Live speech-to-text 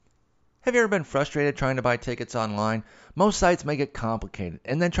Have you ever been frustrated trying to buy tickets online? Most sites make it complicated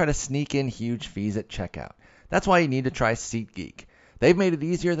and then try to sneak in huge fees at checkout. That's why you need to try SeatGeek. They've made it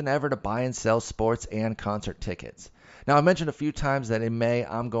easier than ever to buy and sell sports and concert tickets. Now, I mentioned a few times that in May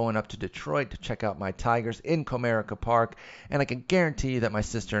I'm going up to Detroit to check out my Tigers in Comerica Park, and I can guarantee you that my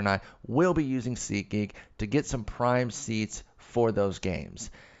sister and I will be using SeatGeek to get some prime seats for those games.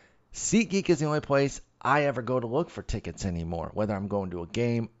 SeatGeek is the only place I ever go to look for tickets anymore, whether I'm going to a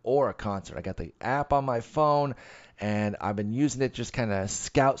game or a concert. I got the app on my phone, and I've been using it just kind of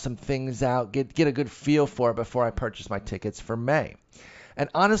scout some things out, get a good feel for it before I purchase my tickets for May. And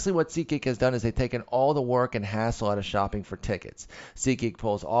honestly, what SeatGeek has done is they've taken all the work and hassle out of shopping for tickets. SeatGeek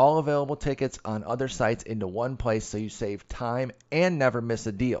pulls all available tickets on other sites into one place so you save time and never miss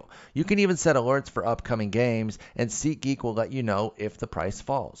a deal. You can even set alerts for upcoming games, and SeatGeek will let you know if the price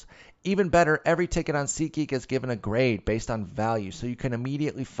falls. Even better, every ticket on SeatGeek is given a grade based on value, so you can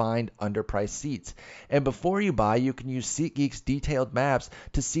immediately find underpriced seats. And before you buy, you can use SeatGeek's detailed maps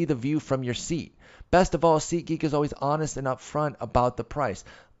to see the view from your seat. Best of all, SeatGeek is always honest and upfront about the price.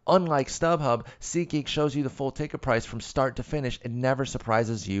 Unlike StubHub, SeatGeek shows you the full ticket price from start to finish and never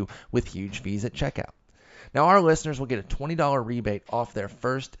surprises you with huge fees at checkout. Now, our listeners will get a $20 rebate off their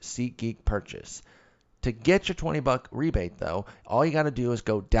first SeatGeek purchase. To get your $20 rebate, though, all you got to do is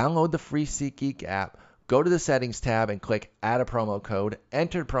go download the free SeatGeek app, go to the settings tab and click add a promo code,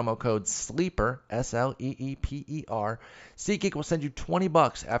 enter promo code SLEEPER, SLEEPER. SeatGeek will send you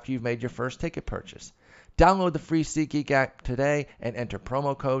 $20 after you've made your first ticket purchase. Download the free SeatGeek app today and enter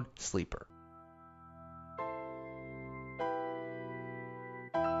promo code SLEEPER.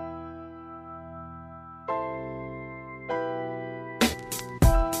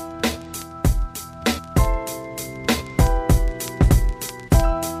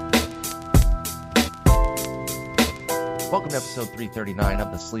 Welcome to episode 339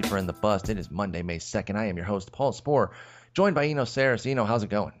 of The Sleeper and the Bust. It is Monday, May 2nd. I am your host, Paul Sporer, joined by Eno Saris. Eno, how's it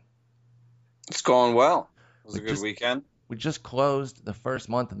going? It's going well. It was a good weekend. We just closed the first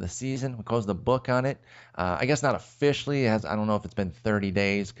month of the season. We closed the book on it. I guess not officially. I don't know if it's been 30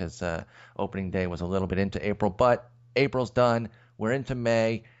 days because opening day was a little bit into April. But April's done. We're into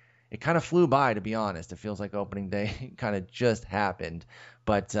May. It kind of flew by, to be honest. It feels like opening day kind of just happened.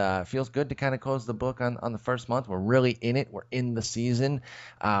 But it feels good to kind of close the book on the first month. We're really in it. We're in the season.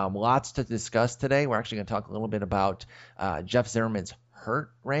 Lots to discuss today. We're actually going to talk a little bit about Jeff Zimmerman's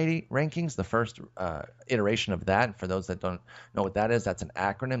HURT rankings, the first iteration of that. And for those that don't know what that is, that's an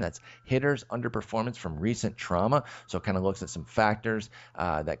acronym. That's hitters underperformance from recent trauma. So it kind of looks at some factors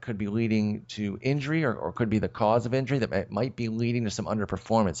that could be leading to injury or could be the cause of injury that might be leading to some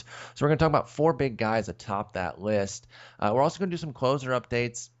underperformance. So we're going to talk about four big guys atop that list. We're also going to do some closer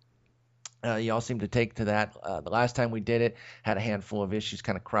updates. Y'all seem to take to that. The last time we did it, had a handful of issues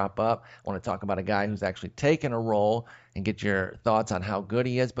kind of crop up. I want to talk about a guy who's actually taken a role and get your thoughts on how good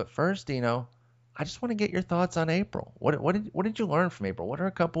he is. But first, I just want to get your thoughts on April. What did you learn from April? What are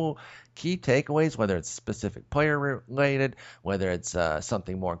a couple key takeaways, whether it's specific player related, whether it's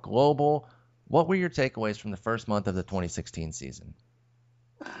something more global? What were your takeaways from the first month of the 2016 season?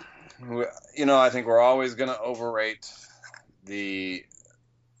 I think we're always going to overrate the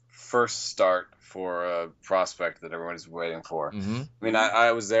first start for a prospect that everyone's waiting for. Mm-hmm. I mean,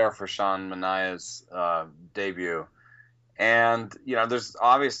 I was there for Sean Manaea's debut, and there's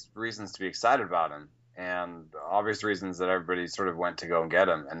obvious reasons to be excited about him, and obvious reasons that everybody sort of went to go and get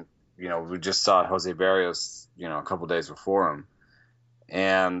him. And we just saw Jose Barrios, a couple days before him,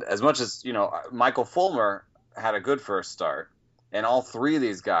 and as much as Michael Fulmer had a good first start, and all three of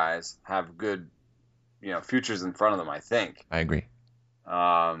these guys have good, futures in front of them. I think. I agree.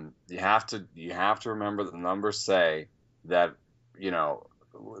 You have to remember that the numbers say that,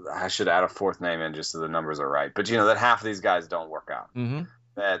 I should add a fourth name in just so the numbers are right. But that half of these guys don't work out. Mm-hmm.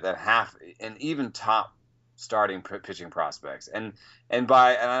 That half, and even top starting pitching prospects, and I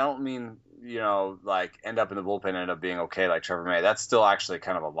don't mean like end up in the bullpen and end up being okay like Trevor May. That's still actually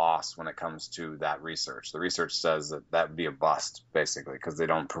kind of a loss when it comes to that research. The research says that would be a bust basically because they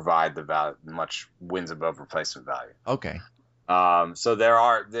don't provide the value, much wins above replacement value. Okay. So there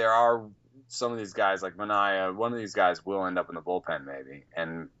are some of these guys like Manaea. One of these guys will end up in the bullpen maybe,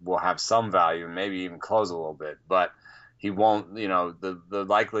 and will have some value, maybe even close a little bit. But he won't.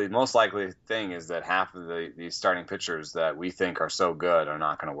 The most likely thing is that half of these starting pitchers that we think are so good are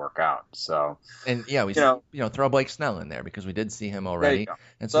not going to work out. So and we throw Blake Snell in there because we did see him already,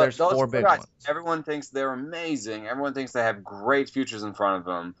 and so there's four big guys, ones. Everyone thinks they're amazing. Everyone thinks they have great futures in front of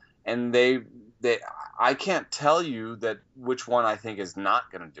them, and I can't tell you that which one I think is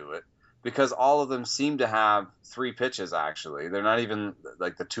not going to do it, because all of them seem to have 3 pitches. Actually, they're not even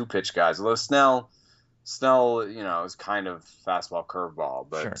like the 2-pitch guys. Although Snell, is kind of fastball curveball,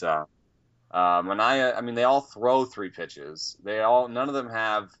 but Sure. Manaea, I mean, they all throw 3 pitches. None of them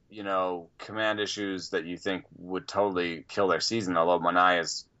have, command issues that you think would totally kill their season. Although Manaea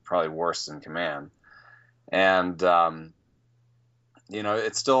is probably worse in command, and you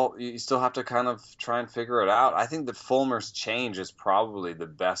still have to kind of try and figure it out. I think that Fulmer's change is probably the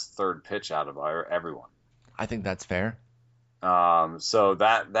best third pitch out of everyone. I think that's fair. So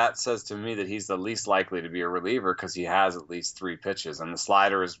that says to me that he's the least likely to be a reliever because he has at least 3 pitches, and the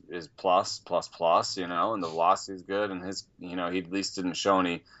slider is plus, and the velocity is good, and he at least didn't show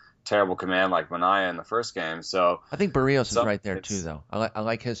any terrible command like Manaea in the first game. So I think Barrios is right there too, though. I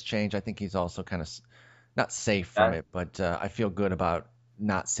like his change. I think he's also kind of not safe from it, but I feel good about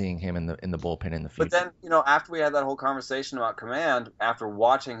not seeing him in the bullpen in the future. But then, after we had that whole conversation about command, after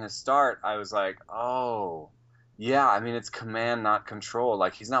watching his start, I was like, oh. Yeah, I mean, it's command, not control.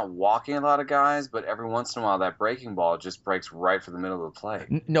 Like, he's not walking a lot of guys, but every once in a while, that breaking ball just breaks right for the middle of the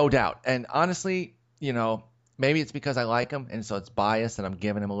plate. No doubt. And honestly, maybe it's because I like him, and so it's biased, and I'm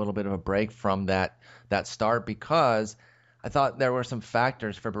giving him a little bit of a break from that start because I thought there were some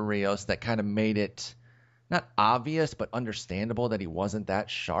factors for Barrios that kind of made it not obvious, but understandable that he wasn't that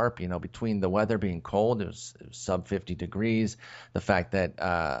sharp, between the weather being cold, it was sub 50 degrees, the fact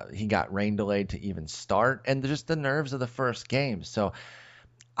that he got rain delayed to even start, and just the nerves of the first game. So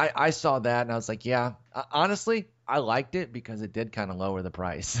I saw that, and I was like, yeah, honestly, I liked it because it did kind of lower the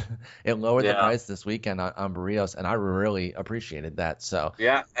price. It lowered the price this weekend on Barrios, and I really appreciated that. So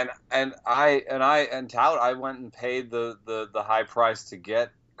yeah, and Tout, I went and paid the high price to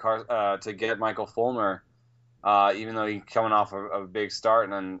get Michael Fulmer. Even though he's coming off a big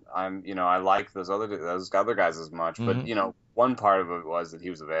start, and I like those other guys as much, but one part of it was that he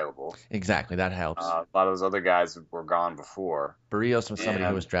was available. Exactly, that helps. A lot of those other guys were gone before. Barrios was somebody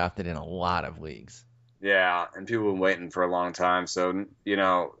who was drafted in a lot of leagues. Yeah, and people have been waiting for a long time, so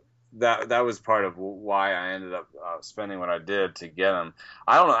that was part of why I ended up spending what I did to get him.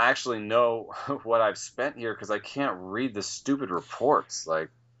 I don't actually know what I've spent here because I can't read the stupid reports. Like,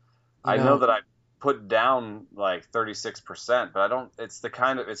 I know that I put down like 36%, but I don't.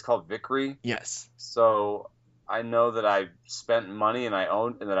 It's called Vickery. Yes. So I know that I spent money and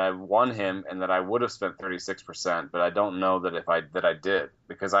that I won him and that I would have spent 36%, but I don't know that I did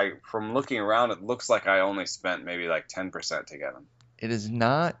because from looking around, it looks like I only spent maybe like 10% to get him. It is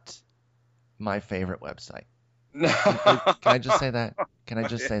not my favorite website. Can I just say that? Can I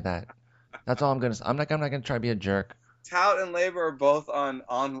just say that? That's all I'm gonna say. I'm not gonna try to be a jerk. Tout and Labor are both on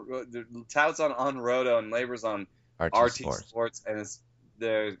Tout's on Roto and Labor's on RT Sports, and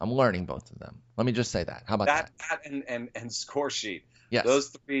I'm learning both of them. Let me just say that. How about that? That and Score Sheet. Yes. Those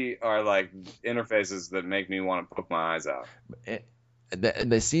 3 are like interfaces that make me want to poke my eyes out.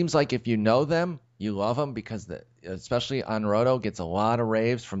 It seems like if you know them, you love them because especially on Roto gets a lot of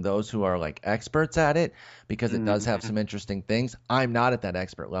raves from those who are like experts at it because it does have some interesting things. I'm not at that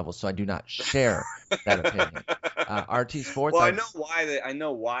expert level, so I do not share that opinion. RT Sports. Well, I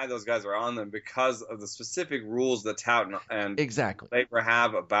know why those guys are on them because of the specific rules that Tout and exactly Labor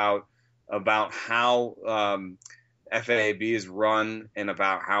have about how FAAB is run and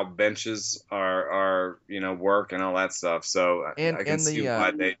about how benches are work and all that stuff. So I can see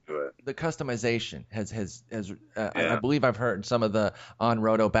why they do it. The customization has I believe I've heard some of the on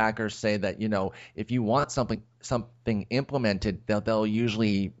Roto backers say that if you want something implemented, they'll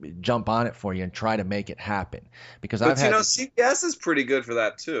usually jump on it for you and try to make it happen. Because CBS is pretty good for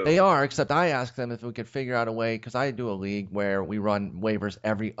that too. They are, except I asked them if we could figure out a way because I do a league where we run waivers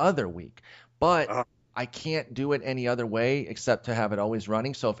every other week, but I can't do it any other way except to have it always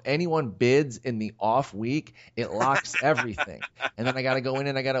running. So if anyone bids in the off week, it locks everything. And then I got to go in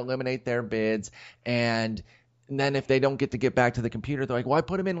and I got to eliminate their bids. And then if they don't get back to the computer, they're like, well, I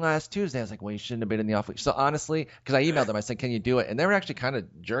put them in last Tuesday. I was like, well, you shouldn't have bid in the off week. So honestly, because I emailed them, I said, can you do it? And they were actually kind of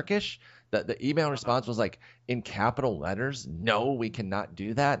jerkish. The email response was like in capital letters, no, we cannot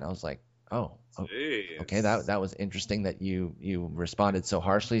do that. And I was like, oh, okay. That was interesting that you responded so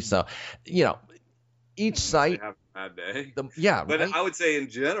harshly. So, each site they have a bad day. But right? I would say in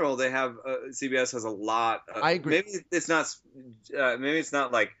general they have CBS has a lot. I agree. Maybe it's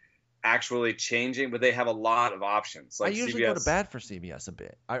not like actually changing, but they have a lot of options. Like I usually go to bat for CBS a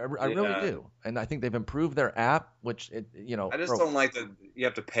bit. I really do, and I think they've improved their app, which I just don't like that you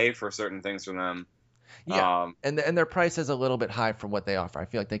have to pay for certain things from them. Yeah, and their price is a little bit high for what they offer. I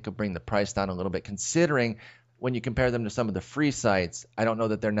feel like they could bring the price down a little bit, considering when you compare them to some of the free sites. I don't know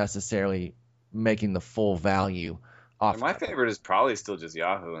that they're necessarily making the full value off. My favorite is probably still just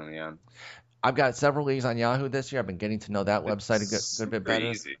Yahoo in the end. I've got several leagues on Yahoo this year. I've been getting to know that website a good bit better.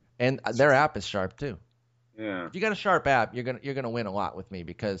 Easy. And their app is sharp too. Yeah. If you got a sharp app, you're gonna win a lot with me,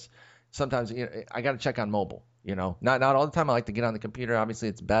 because sometimes I got to check on mobile. Not all the time. I like to get on the computer. Obviously,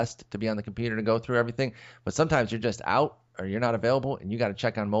 it's best to be on the computer to go through everything. But sometimes you're just out or you're not available, and you got to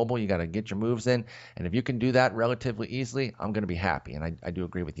check on mobile. You got to get your moves in, and if you can do that relatively easily, I'm going to be happy. And I do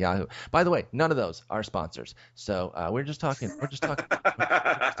agree with Yahoo. By the way, none of those are sponsors, so we're just talking. We're just talking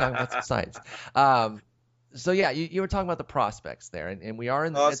about some sites. So yeah, you were talking about the prospects there, and we are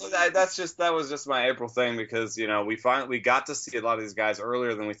in. So that was just my April thing, because we got to see a lot of these guys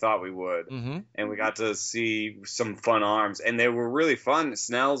earlier than we thought we would, and we got to see some fun arms, and they were really fun.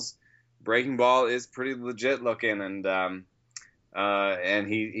 Snell's breaking ball is pretty legit looking, and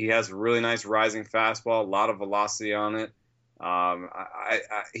he has a really nice rising fastball, a lot of velocity on it.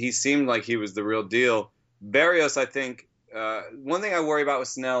 He seemed like he was the real deal. Berrios, I think, one thing I worry about with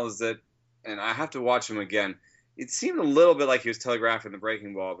Snell is that, and I have to watch him again, it seemed a little bit like he was telegraphing the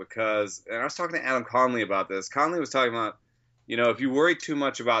breaking ball, because, and I was talking to Adam Conley about this. Conley was talking about, if you worry too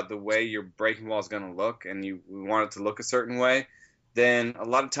much about the way your breaking ball is going to look, and you want it to look a certain way, then a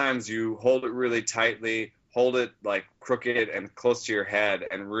lot of times you hold it really tightly, hold it like crooked and close to your head,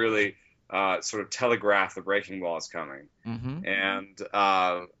 and really sort of telegraph the breaking ball is coming. And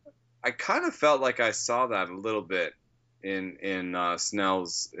I kind of felt like I saw that a little bit in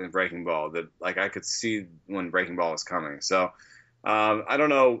Snell's breaking ball, that like I could see when breaking ball was coming. So I don't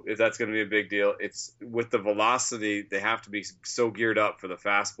know if that's going to be a big deal. It's with the velocity, they have to be so geared up for the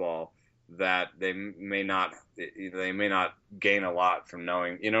fastball that they may not gain a lot from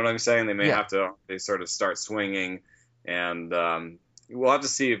knowing, you know what I'm saying? They may have to, they sort of start swinging, and we'll have to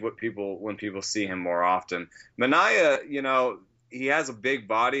see when people see him more often. Manaea, he has a big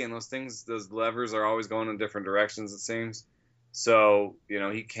body, and those levers are always going in different directions, it seems. So,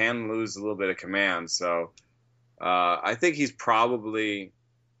 he can lose a little bit of command. So, I think he's probably,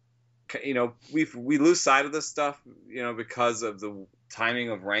 we lose sight of this stuff, because of the timing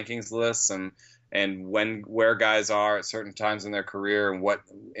of rankings lists and where guys are at certain times in their career, and what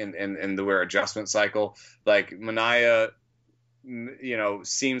in the adjustment cycle. Like Manaea,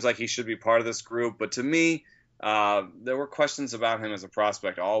 seems like he should be part of this group, but to me, there were questions about him as a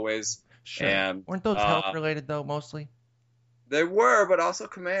prospect always. Sure. And weren't those health related though, mostly? They were, but also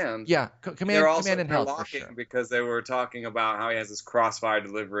command. Yeah, command and health for sure. Because they were talking about how he has this crossfire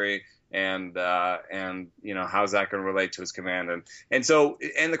delivery, and how's that going to relate to his command, and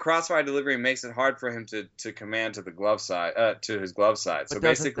the crossfire delivery makes it hard for him to command to the glove side, to his glove side. But so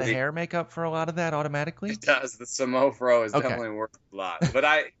basically, the hair make up for a lot of that automatically? It does. The Samo Fro is definitely worth a lot. But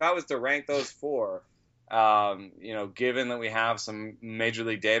if I was to rank those four, given that we have some major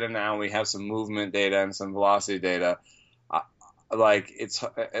league data now, we have some movement data and some velocity data.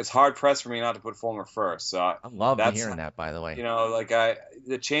 It's hard pressed for me not to put Fulmer first. So I love hearing that, by the way.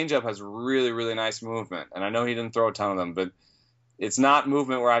 The changeup has really, really nice movement, and I know he didn't throw a ton of them, but it's not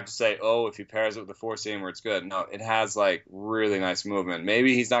movement where I have to say, oh, if he pairs it with the four seam where it's good. No, it has really nice movement.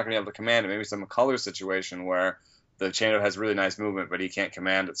 Maybe he's not going to be able to command it. Maybe it's a McCullers situation where the changeup has really nice movement, but he can't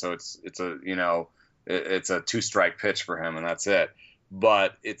command it. So it's a 2-strike pitch for him, and that's it.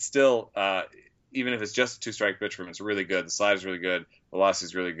 But it's still. Even if it's just a 2-strike pitch for him, it's really good. The slider's really good.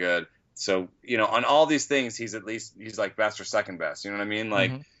 Velocity's really good. So, on all these things, he's like best or second best. You know what I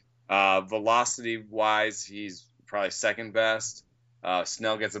mean? Velocity-wise, he's probably second best.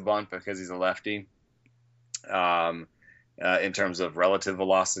 Snell gets a bunt because he's a lefty, in terms of relative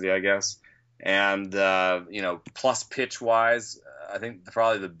velocity, I guess. And, plus pitch-wise, I think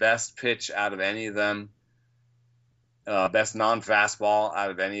probably the best pitch out of any of them, best non-fastball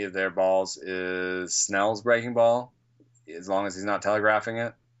out of any of their balls is Snell's breaking ball, as long as he's not telegraphing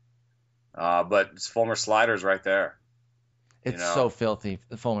it. But Fulmer's slider is right there. It's so filthy,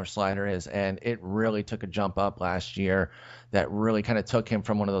 the Fulmer slider is, and it really took a jump up last year that really kind of took him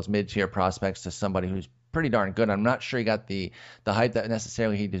from one of those mid-tier prospects to somebody who's pretty darn good. I'm not sure he got the hype that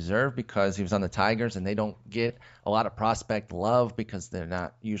necessarily he deserved, because he was on the Tigers, and they don't get a lot of prospect love because they're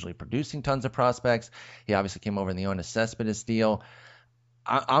not usually producing tons of prospects. He obviously came over in the Yoenis Cespedes deal.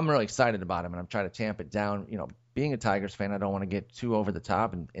 I'm really excited about him, and I'm trying to tamp it down. Being a Tigers fan, I don't want to get too over the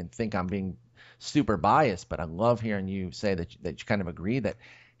top and think I'm being super biased, but I love hearing you say that you kind of agree that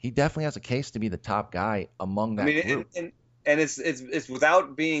he definitely has a case to be the top guy among that group. And it's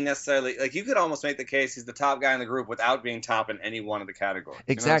without being necessarily, you could almost make the case he's the top guy in the group without being top in any one of the categories.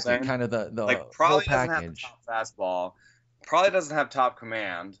 Exactly, kind of the probably whole doesn't package. have the top fastball, probably doesn't have top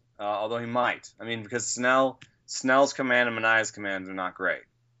command, although he might. I mean, because Snell's command and Manaea's command are not great,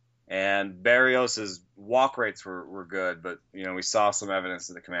 And Barrios's walk rates were good, but we saw some evidence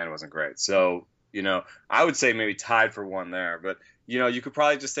that the command wasn't great. So I would say maybe tied for one there, but you could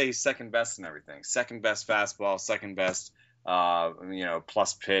probably just say he's second best in everything. Second best fastball, second best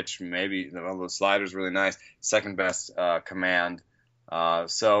plus pitch, maybe the slider's really nice. Second best command. I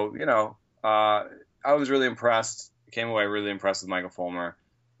was really impressed. Came away really impressed with Michael Fulmer,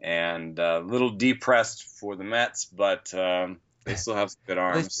 and a little depressed for the Mets, but they still have some good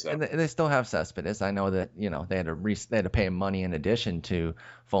arms. And they still have Cespedes. I know that they had to pay him money in addition to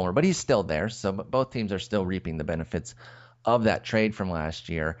Fulmer, but he's still there. So both teams are still reaping the benefits of that trade from last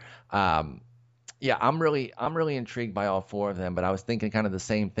year. Yeah, I'm really intrigued by all four of them, but I was thinking kind of the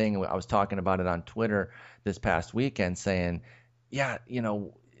same thing. I was talking about it on Twitter this past weekend, saying, yeah,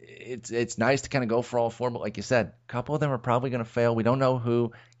 it's nice to kind of go for all four, but like you said, a couple of them are probably going to fail. We don't know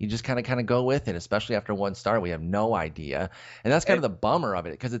who. You just kind of go with it, especially after one start. We have no idea, and that's kind of the bummer of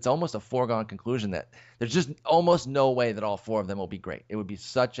it, because it's almost a foregone conclusion that there's just almost no way that all four of them will be great. It would be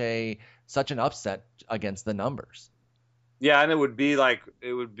such an upset against the numbers. Yeah, and it would be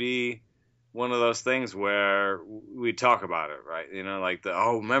one of those things where we talk about it, right?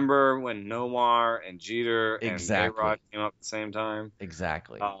 Remember when Nomar and Jeter and A-Rod came up at the same time?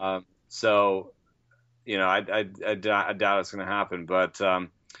 Exactly. I doubt it's going to happen. But,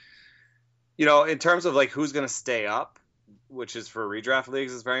 in terms of who's going to stay up, which is for redraft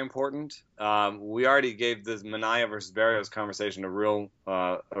leagues, is very important. We already gave this Manaea versus Barrios conversation a real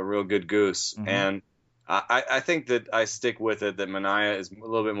good goose. Mm-hmm. And I think that I stick with it that Manaea is a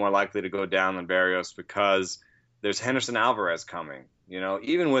little bit more likely to go down than Barrios, because there's Henderson Alvarez coming.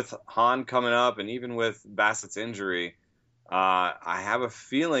 Even with Hahn coming up and even with Bassett's injury, I have a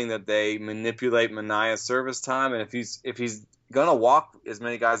feeling that they manipulate Manaea's service time, and if he's gonna walk as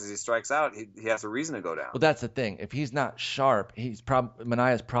many guys as he strikes out, he has a reason to go down. Well, that's the thing. If he's not sharp,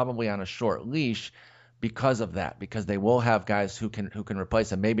 Manaea's probably on a short leash. Because of that, because they will have guys who can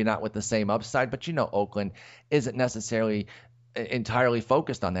replace him, maybe not with the same upside, but Oakland isn't necessarily entirely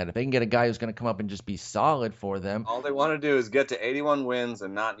focused on that. If they can get a guy who's going to come up and just be solid for them, all they want to do is get to 81 wins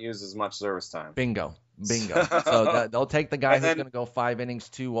and not use as much service time. Bingo. So they'll take the guy who's going to go 5 innings,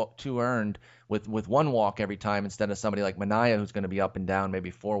 two earned with one walk every time, instead of somebody like Manaea who's going to be up and down, maybe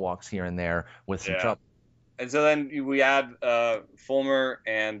 4 walks here and there with some trouble. And so then we add Fulmer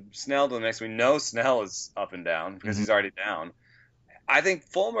and Snell to the mix. We know Snell is up and down because he's already down. I think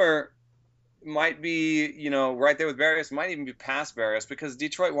Fulmer might be, right there with Barrios, might even be past Barrios, because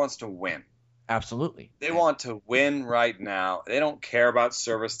Detroit wants to win. Absolutely. They want to win right now. They don't care about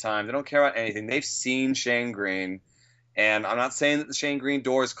service time. They don't care about anything. They've seen Shane Green, and I'm not saying that the Shane Green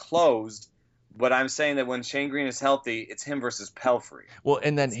door is closed, but I'm saying that when Shane Green is healthy, it's him versus Pelfrey. Well,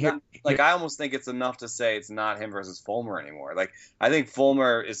 and then I almost think it's enough to say it's not him versus Fulmer anymore. I think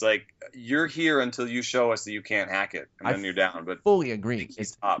Fulmer is you're here until you show us that you can't hack it, and then you're down. But fully agree.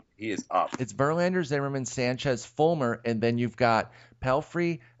 He's up. He is up. It's Verlander, Zimmerman, Sanchez, Fulmer, and then you've got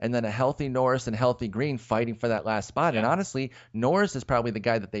Pelfrey, and then a healthy Norris and healthy Green fighting for that last spot. Yeah. And honestly, Norris is probably the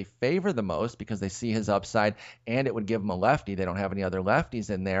guy that they favor the most because they see his upside, and it would give him a lefty. They don't have any other lefties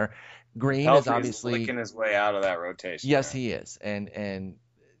in there. Green is obviously licking his way out of that rotation. Yes, he is, and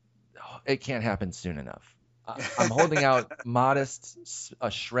it can't happen soon enough. I'm holding out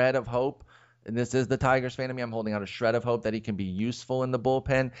a shred of hope, and this is the Tigers fan of me. I'm holding out a shred of hope that he can be useful in the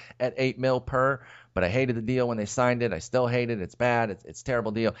bullpen at $8 million per. But I hated the deal when they signed it. I still hate it. It's bad. It's a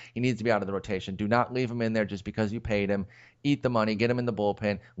terrible deal. He needs to be out of the rotation. Do not leave him in there just because you paid him. Eat the money. Get him in the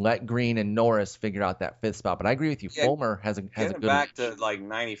bullpen. Let Green and Norris figure out that 5th spot. But I agree with you. Yeah, Fulmer has a good back to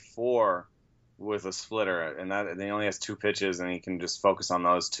 94 with a splitter, and he only has 2 pitches, and he can just focus on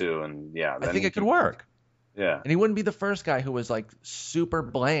those 2. And I think it could work. Yeah, and he wouldn't be the first guy who was super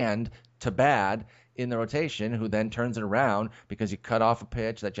bland to bad in the rotation, who then turns it around because you cut off a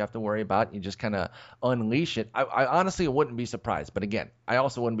pitch that you have to worry about. You just kind of unleash it. I honestly wouldn't be surprised. But again, I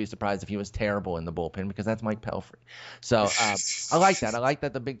also wouldn't be surprised if he was terrible in the bullpen, because that's Mike Pelfrey. So I like that. I like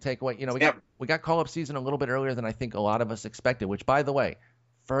that. The big takeaway, we got call-up season a little bit earlier than I think a lot of us expected, which, by the way,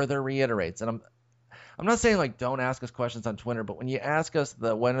 further reiterates. And I'm not saying don't ask us questions on Twitter, but when you ask us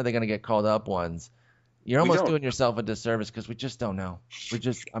when are they going to get called up ones, you're almost doing yourself a disservice, because we just don't know.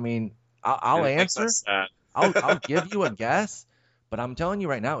 I'll answer. I'll give you a guess, but I'm telling you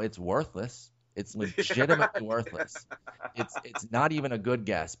right now, it's worthless. It's legitimately worthless. It's not even a good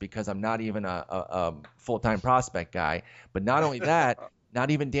guess, because I'm not even a full-time prospect guy. But not only that,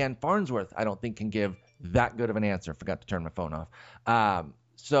 not even Dan Farnsworth, I don't think, can give that good of an answer. Forgot to turn my phone off.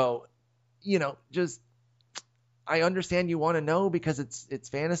 I understand you want to know because it's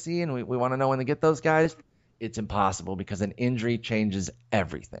fantasy, and we want to know when they get those guys. It's impossible because an injury changes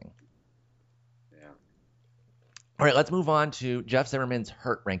everything. All right, let's move on to Jeff Zimmerman's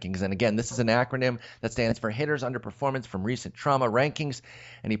HURT rankings. And again, this is an acronym that stands for Hitters Underperformance from Recent Trauma Rankings.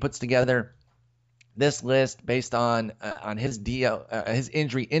 And he puts together this list based on his his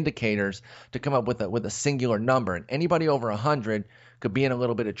injury indicators to come up with a singular number. And anybody over 100 could be in a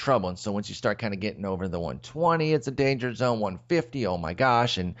little bit of trouble. And so once you start kind of getting over the 120, it's a danger zone. 150, oh my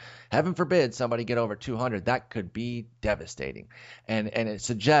gosh. And heaven forbid somebody get over 200. That could be devastating. And it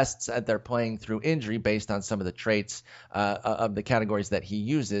suggests that they're playing through injury based on some of the traits of the categories that he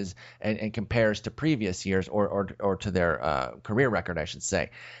uses and compares to previous years or to their career record, I should say.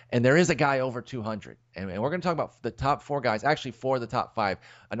 And there is a guy over 200. And we're going to talk about the top 4 guys, actually 4 of the top 5.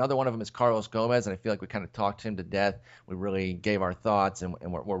 Another one of them is Carlos Gomez, and I feel like we kind of talked him to death. We really gave our thoughts, and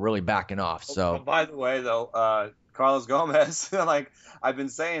we're really backing off. So, by the way, though, Carlos Gomez, like I've been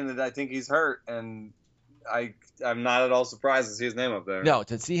saying that I think he's hurt, and I'm not at all surprised to see his name up there. No,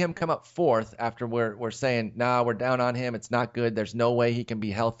 to see him come up 4th after we're saying, nah, we're down on him. It's not good. There's no way he can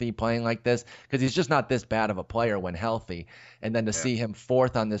be healthy playing like this because he's just not this bad of a player when healthy. And then to see him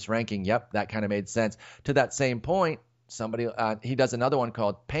 4th on this ranking, yep, that kind of made sense. To that same point, he does another one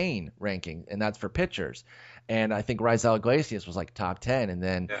called Pain ranking, and that's for pitchers. And I think Raisel Iglesias was like top 10, and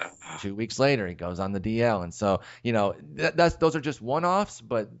then 2 weeks later he goes on the DL. And so, those are just one-offs,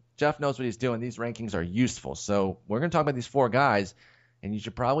 but Jeff knows what he's doing. These rankings are useful. So we're going to talk about these 4 guys, and you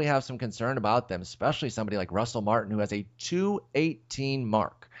should probably have some concern about them, especially somebody like Russell Martin, who has a 218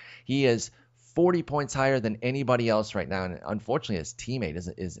 mark. He is 40 points higher than anybody else right now, and unfortunately his teammate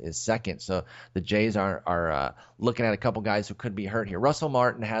is second. So the Jays are looking at a couple guys who could be hurt here. Russell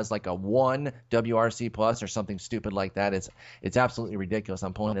Martin has like a 1 WRC plus or something stupid like that. It's absolutely ridiculous.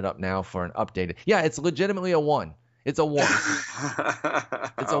 I'm pulling it up now for an updated. Yeah, it's legitimately a 1. It's a 1.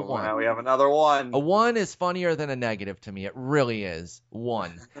 It's a 1. Now we have another 1. A 1 is funnier than a negative to me. It really is.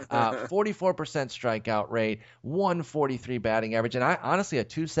 1. 44% strikeout rate, 143 batting average, and honestly, a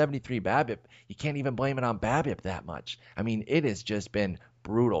 273 BABIP. You can't even blame it on BABIP that much. I mean, it has just been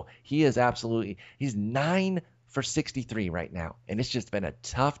brutal. He's 9 for 63 right now, and it's just been a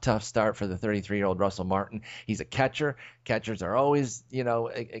tough start for the 33-year-old Russell Martin. He's a catcher. Catchers are always,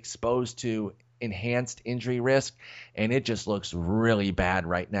 exposed to enhanced injury risk, and it just looks really bad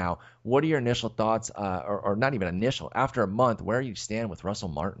right now. What are your initial thoughts, or not even initial, after a month, where you stand with Russell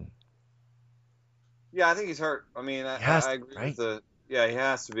Martin? Yeah, I think he's hurt. I mean, I agree right? with he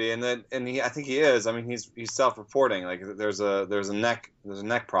has to be, I think he is. I mean, he's self-reporting. Like there's a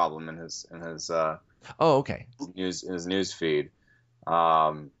neck problem in his okay. his news feed. So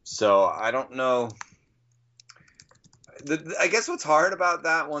I don't know. I guess what's hard about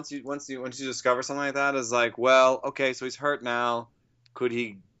that once you discover something like that is like, well, okay, so he's hurt now. Could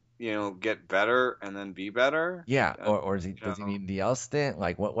he, get better and then be better? Yeah, or does he need the DL stint?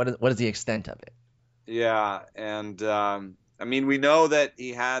 Like, what is the extent of it? Yeah, and I mean, we know that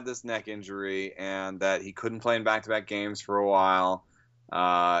he had this neck injury and that he couldn't play in back-to-back games for a while.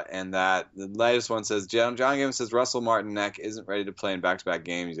 And that the latest one says, John Gibbons says Russell Martin neck isn't ready to play in back-to-back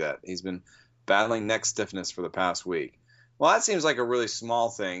games yet. He's been battling neck stiffness for the past week. Well, that seems like a really small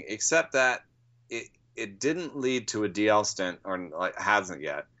thing, except that it didn't lead to a DL stint, or hasn't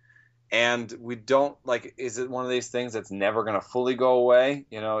yet. And we don't is it one of these things that's never going to fully go away?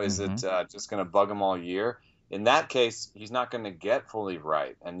 Is it just going to bug him all year? In that case, he's not going to get fully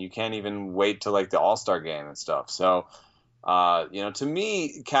right, and you can't even wait till the All-Star game and stuff. So, to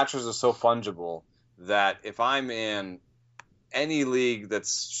me, catchers are so fungible that if I'm in any league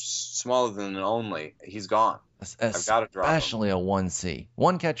that's smaller than an only, he's gone. I've got to drop him. Especially a 1C.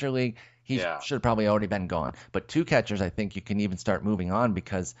 One catcher league, he should have probably already been gone. But 2 catchers, I think you can even start moving on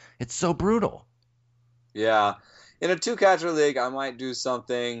because it's so brutal. Yeah. In a 2-catcher league, I might do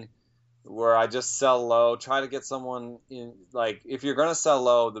something where I just sell low, try to get someone in. If you're going to sell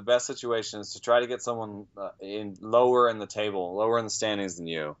low, the best situation is to try to get someone lower in the table, lower in the standings than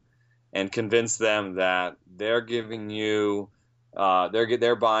you, and convince them that they're giving you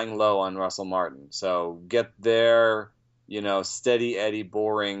they're buying low on Russell Martin. So get their steady Eddie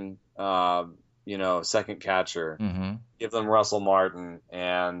boring second catcher. Mm-hmm. Give them Russell Martin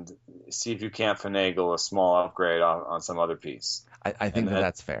and see if you can't finagle a small upgrade on some other piece. I think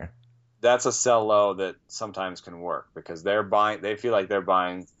that's fair. That's a sell low that sometimes can work because they're buying. They feel like they're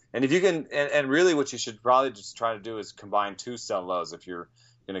buying, and if you can, and really, what you should probably just try to do is combine 2 sell lows if you're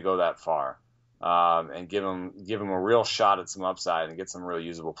going to go that far. And give them a real shot at some upside and get some real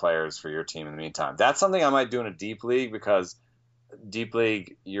usable players for your team in the meantime. That's something I might do in a deep league because deep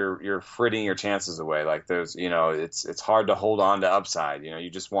league you're fritting your chances away. There's it's hard to hold on to upside. You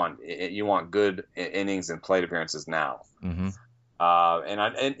just want good innings and plate appearances now. Mm-hmm.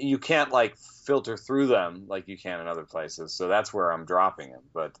 And you can't like filter through them like you can in other places. So that's where I'm dropping him.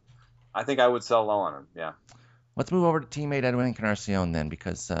 But I think I would sell low on him. Yeah. Let's move over to teammate Edwin Encarnacion then,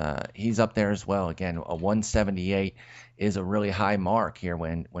 because he's up there as well. Again, a 178 is a really high mark here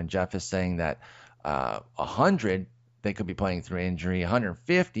when Jeff is saying that 100 they could be playing through injury,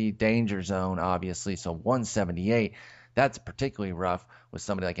 150 danger zone, obviously. So 178, that's particularly rough with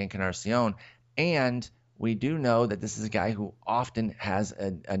somebody like Encarnacion. And we do know that this is a guy who often has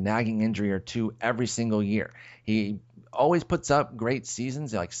a nagging injury or two every single year. He always puts up great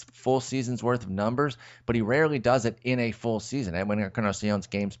seasons, like full season's worth of numbers, but he rarely does it in a full season. And when Encarnacion's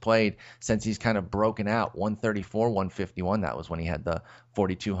games played since he's kind of broken out, 134, 151, that was when he had the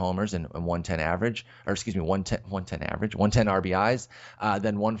 42 homers and 110 average, or excuse me, 110 average, 110 RBIs,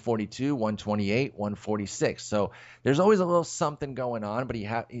 then 142, 128, 146. So there's always a little something going on, but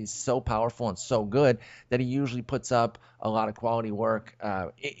he's so powerful and so good that he usually puts up a lot of quality work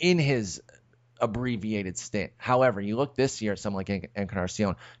in his abbreviated stint. However, you look this year at someone like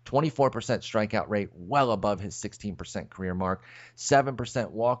Encarnacion, 24% strikeout rate, well above his 16% career mark, 7%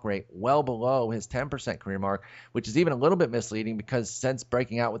 walk rate, well below his 10% career mark, which is even a little bit misleading because since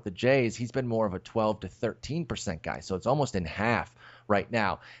breaking out with the Jays, he's been more of a 12 to 13% guy. So it's almost in half right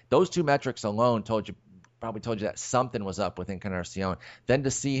now. Those two metrics alone probably told you that something was up with Encarnacion. Then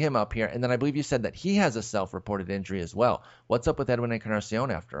to see him up here, and then I believe you said that he has a self-reported injury as well. What's up with Edwin Encarnacion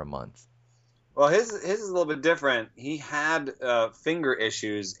after a month? Well, his is a little bit different. He had finger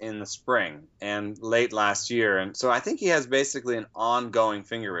issues in the spring and late last year, and so I think he has basically an ongoing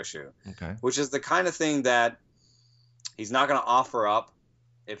finger issue, Okay. which is the kind of thing that he's not going to offer up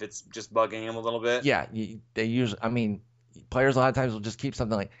if it's just bugging him a little bit. Yeah, they usually. I mean, players a lot of times will just keep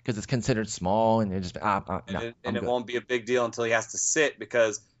something like because it's considered small, and they're just it won't be a big deal until he has to sit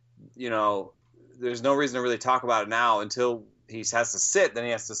because there's no reason to really talk about it now until he has to sit, then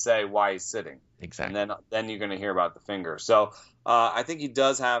he has to say why he's sitting. Exactly. And then you're going to hear about the finger. So I think he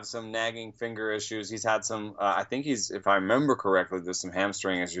does have some nagging finger issues. He's had some, I think if I remember correctly, there's some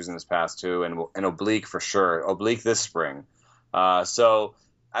hamstring issues in this past too, and oblique for sure. Oblique this spring. So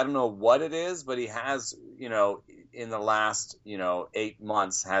I don't know what it is, but he has, in the last, 8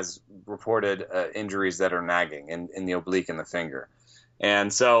 months has reported injuries that are nagging in the oblique and the finger.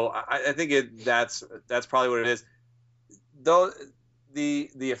 And so I think that's probably what it is. Though the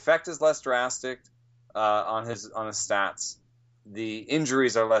effect is less drastic on his stats, the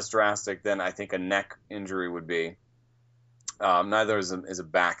injuries are less drastic than I think a neck injury would be. Neither is a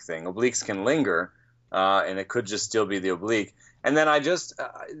back thing. Obliques can linger, and it could just still be the oblique. And then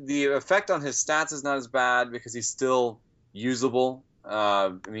the effect on his stats is not as bad because he's still usable.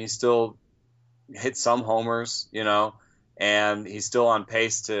 He still hits some homers, and he's still on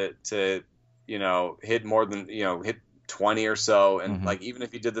pace to hit more than hit 20 or so, and like even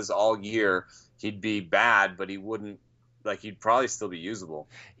if he did this all year, he'd be bad, but he wouldn't he'd probably still be usable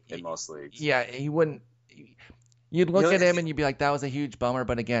in most leagues. Yeah, he wouldn't. You'd look at him and you'd be like, that was a huge bummer.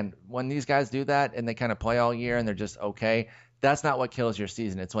 But again, when these guys do that and they kind of play all year and they're just okay, that's not what kills your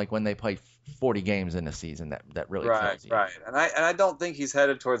season. It's like when they play 40 games in a season that really kills you. Right. And I don't think he's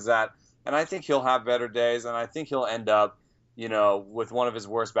headed towards that. And I think he'll have better days, and I think he'll end up with one of his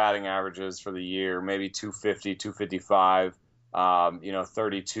worst batting averages for the year, maybe 250, 255,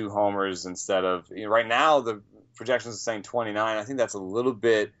 32 homers instead of, right now the projections are saying 29. I think that's a little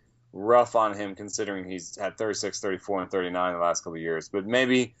bit rough on him considering he's had 36, 34, and 39 the last couple of years. But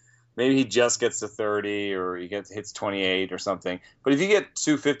maybe he just gets to 30 or he hits 28 or something. But if you get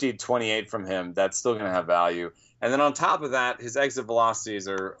 250, 28 from him, that's still going to have value. And then on top of that, his exit velocities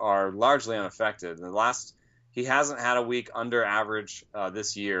are largely unaffected. He hasn't had a week under average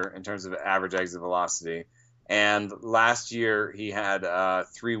this year in terms of average exit velocity. And last year he had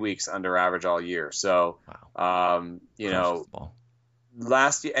 3 weeks under average all year. So,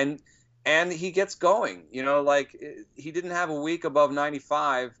 last year, and he gets going, he didn't have a week above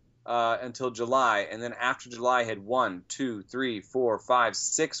 95 until July. And then after July had 1, 2, 3, 4, 5,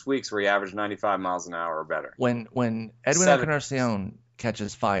 6 weeks where he averaged 95 miles an hour or better. When Edwin Encarnacion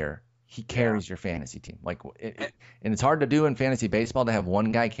catches fire, he carries your fantasy team. And it's hard to do in fantasy baseball to have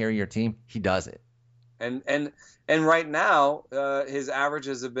one guy carry your team. He does it. And right now, his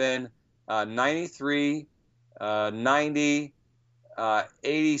averages have been 93, 90,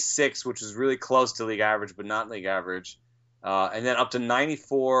 86, which is really close to league average, but not league average. And then up to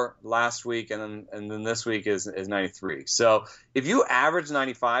 94 last week, and then this week is 93. So if you average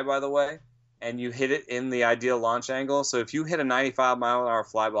 95, by the way, and you hit it in the ideal launch angle. So if you hit a 95-mile-an-hour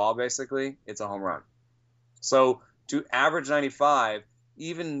fly ball, basically, it's a home run. So to average 95,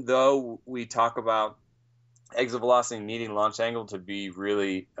 even though we talk about exit velocity needing launch angle to be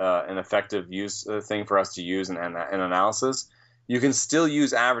really an effective use thing for us to use in analysis, you can still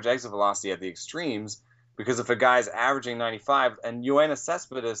use average exit velocity at the extremes, because if a guy's averaging 95, and Yoenis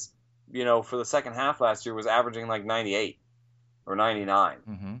Cespedes, for the second half last year was averaging like 98 or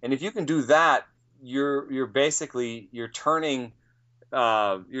 99, and if you can do that, you're basically turning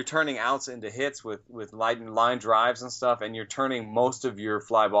outs into hits with line drives and stuff, and you're turning most of your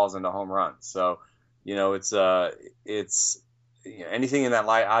fly balls into home runs. So, it's anything in that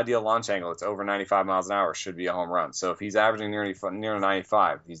ideal launch angle, it's over 95 miles an hour, should be a home run. So if he's averaging near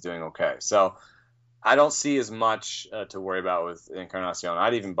 95, he's doing okay. So I don't see as much to worry about with Encarnacion.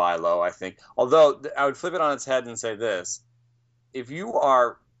 I'd even buy low, I think. Although I would flip it on its head and say this: if you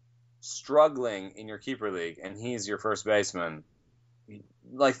are struggling in your keeper league and he's your first baseman,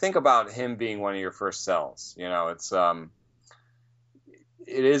 like, think about him being one of your first sells.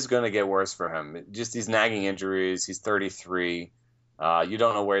 It is going to get worse for him. Just these nagging injuries. He's 33. You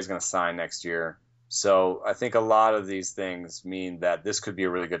don't know where he's going to sign next year. So I think a lot of these things mean that this could be a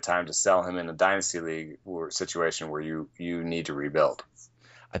really good time to sell him in a dynasty league situation where you need to rebuild.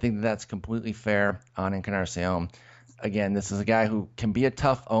 I think that's completely fair on Encarnacion. Again, this is a guy who can be a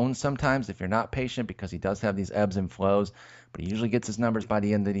tough own sometimes if you're not patient, because he does have these ebbs and flows, but he usually gets his numbers by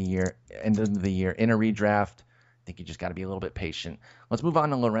the end of the year in a redraft. I think you just got to be a little bit patient. Let's move on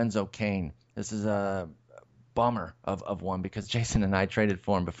to Lorenzo Cain. This is a bummer of one, because Jason and I traded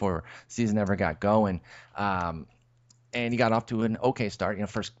for him before season ever got going. And he got off to an okay start.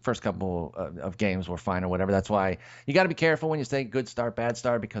 First couple of games were fine or whatever. That's why you got to be careful when you say good start, bad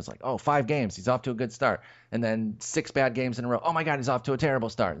start, because 5 games, he's off to a good start. And then 6 bad games in a row. Oh my God, he's off to a terrible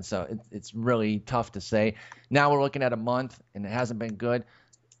start. And so it's really tough to say. Now we're looking at a month and it hasn't been good.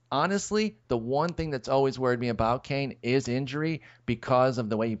 Honestly, the one thing that's always worried me about Cain is injury, because of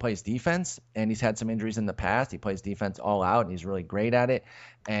the way he plays defense. And he's had some injuries in the past. He plays defense all out and he's really great at it.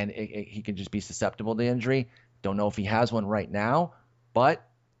 And he could just be susceptible to injury. Don't know if he has one right now, but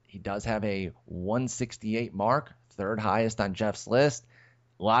he does have a 168 mark, third highest on Jeff's list.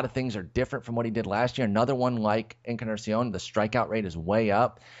 A lot of things are different from what he did last year. Another one like Encarnacion, the strikeout rate is way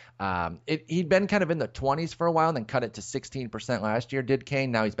up. He'd been kind of in the 20s for a while, then cut it to 16% last year, did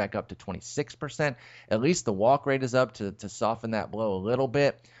Cain. Now he's back up to 26%. At least the walk rate is up to soften that blow a little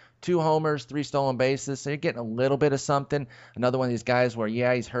bit. 2 homers, 3 stolen bases, so you're getting a little bit of something. Another one of these guys where,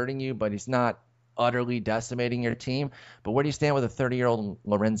 he's hurting you, but he's not utterly decimating your team. But where do you stand with a 30-year-old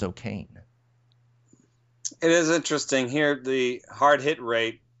Lorenzo Cain? It is interesting here. The hard hit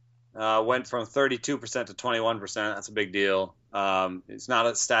rate went from 32% to 21%. That's a big deal. It's not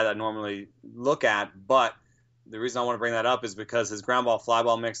a stat I normally look at, but the reason I want to bring that up is because his ground ball fly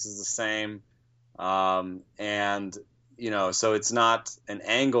ball mix is the same. And so it's not an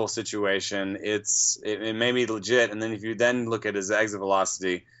angle situation. It may be legit. And then if you then look at his exit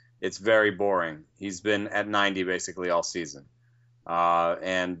velocity, it's very boring. He's been at 90 basically all season.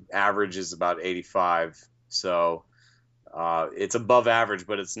 And average is about 85. So it's above average,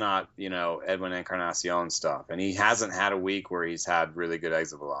 but it's not, Edwin Encarnacion stuff. And he hasn't had a week where he's had really good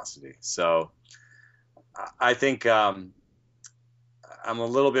exit velocity. So I think I'm a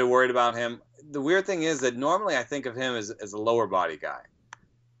little bit worried about him. The weird thing is that normally I think of him as a lower body guy,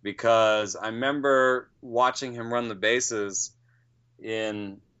 because I remember watching him run the bases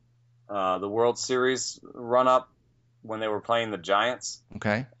in the World Series run-up when they were playing the Giants.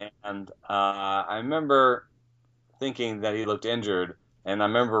 Okay. And I remember thinking that he looked injured, and I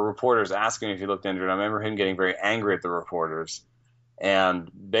remember reporters asking if he looked injured. I remember him getting very angry at the reporters and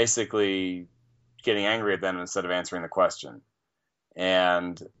basically getting angry at them instead of answering the question.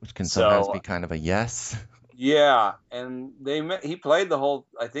 And which can sometimes be kind of a yes. Yeah, and he played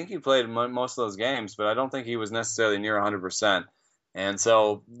I think he played most of those games, but I don't think he was necessarily near 100%. And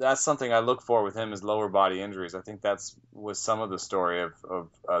so that's something I look for with him, is lower body injuries. I think was some of the story of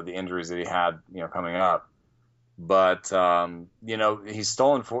the injuries that he had, coming up. But he's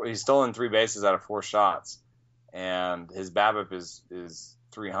stolen 3 bases out of 4 shots, and his BABIP is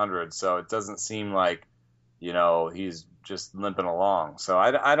 300. So it doesn't seem like he's just limping along. So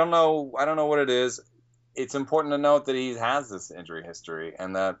I don't know what it is. It's important to note that he has this injury history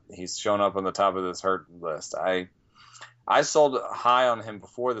and that he's shown up on the top of this hurt list. I sold high on him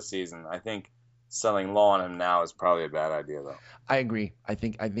before the season. I think selling low on him now is probably a bad idea, though. I agree. I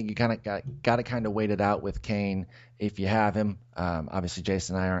think you kind of got to kind of wait it out with Cain if you have him. Obviously,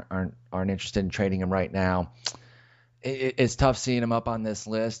 Jason and I aren't interested in trading him right now. It's tough seeing him up on this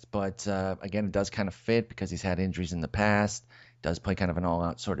list, but again, it does kind of fit because he's had injuries in the past. Does play kind of an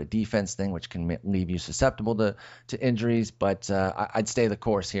all-out sort of defense thing, which can leave you susceptible to injuries. But I'd stay the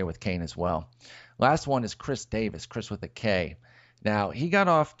course here with Cain as well. Last one is Chris Davis, Chris with a K. Now, he got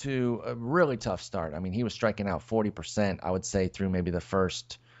off to a really tough start. I mean, he was striking out 40%, I would say, through maybe the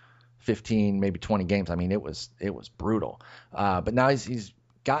first 15, maybe 20 games. I mean, it was brutal. But now he's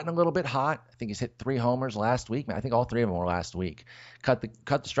gotten a little bit hot. I think he's hit 3 homers last week. I think all 3 of them were last week. Cut the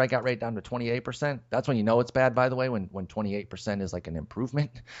strikeout rate down to 28%. That's when you know it's bad, by the way, when 28% is like an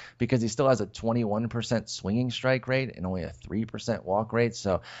improvement, because he still has a 21% swinging strike rate and only a 3% walk rate.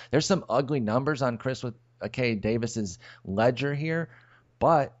 So there's some ugly numbers on Chris with K. Davis's ledger here,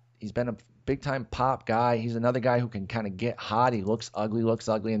 but he's been a big time pop guy. He's another guy who can kind of get hot. He looks ugly,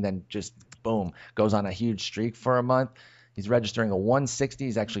 and then just boom, goes on a huge streak for a month. He's registering a 160.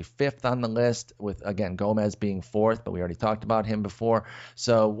 He's actually 5th on the list, with, again, Gomez being 4th, but we already talked about him before.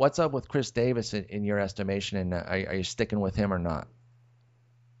 So what's up with Chris Davis in your estimation, and are you sticking with him or not?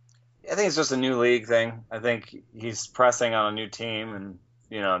 I think it's just a new league thing. I think he's pressing on a new team and,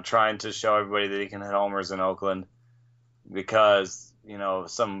 trying to show everybody that he can hit homers in Oakland, because,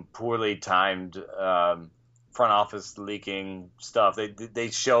 some poorly timed front office leaking stuff. They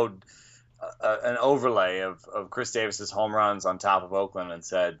showed an overlay of Chris Davis's home runs on top of Oakland and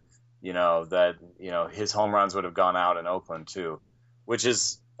said, that his home runs would have gone out in Oakland too, which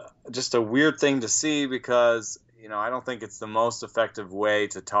is just a weird thing to see, because I don't think it's the most effective way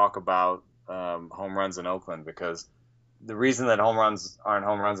to talk about home runs in Oakland, because the reason that home runs aren't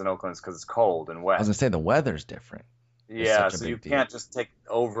home runs in Oakland is because it's cold and wet. I was gonna say the weather's different. Yeah, so you can't just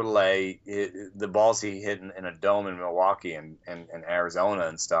overlay the balls he hit in a dome in Milwaukee and Arizona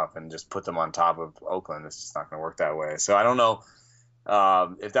and stuff and just put them on top of Oakland. It's just not going to work that way. So I don't know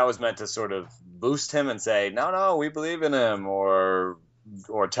if that was meant to sort of boost him and say, no, we believe in him, or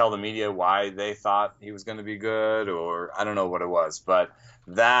tell the media why they thought he was going to be good, or I don't know what it was. But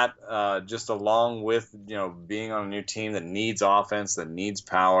that just along with, being on a new team that needs offense, that needs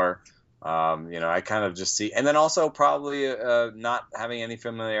power, I kind of just see, and then also probably not having any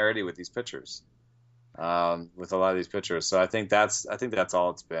familiarity with these pitchers, with a lot of these pitchers. So I think that's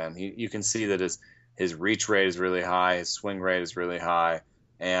all it's been. You can see that his reach rate is really high, his swing rate is really high,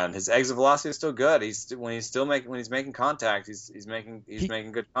 and his exit velocity is still good. When he's making contact, he's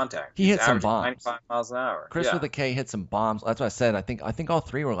making good contact. He hit some bombs. 95 miles an hour. Chris with a K hit some bombs. That's what I said. I think all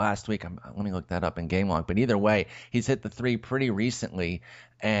 3 were last week. Let me look that up in game log. But either way, he's hit the 3 pretty recently,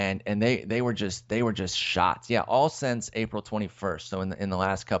 and they were just shots. Yeah, all since April 21st. So in the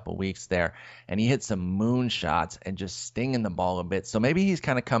last couple of weeks there, and he hit some moon shots and just stinging the ball a bit. So maybe he's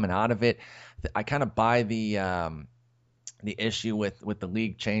kind of coming out of it. I kind of buy the issue with the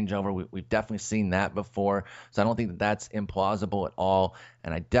league changeover. We've definitely seen that before, so I don't think that's implausible at all.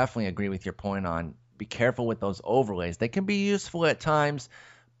 And I definitely agree with your point on be careful with those overlays. They can be useful at times,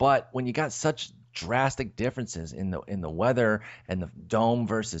 but when you got such drastic differences in the weather and the dome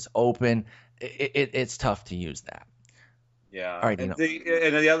versus open, it's tough to use that. Yeah. All right. And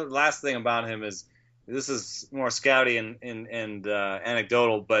the other last thing about him is, this is more scouty and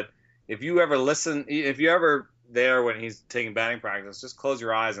anecdotal, but if you ever there when he's taking batting practice, just close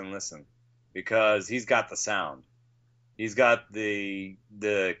your eyes and listen, because he's got the sound. He's got the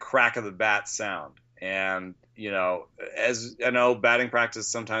crack of the bat sound. And, as I know, batting practice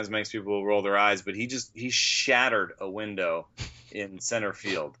sometimes makes people roll their eyes, but he shattered a window in center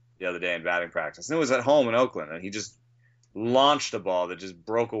field the other day in batting practice. And it was at home in Oakland, and he just launched a ball that just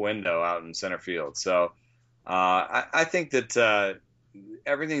broke a window out in center field. So I think that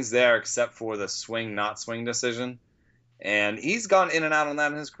everything's there except for the swing, not swing decision. And he's gone in and out on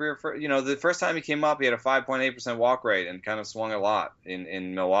that in his career. The first time he came up, he had a 5.8% walk rate and kind of swung a lot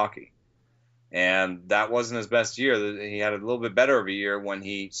in Milwaukee. And that wasn't his best year. He had a little bit better of a year when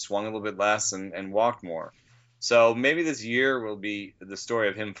he swung a little bit less and walked more. So maybe this year will be the story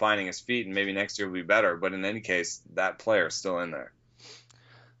of him finding his feet, and maybe next year will be better. But in any case, that player's still in there.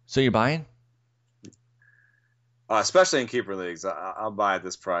 So you're buying? Especially in keeper leagues, I'll buy at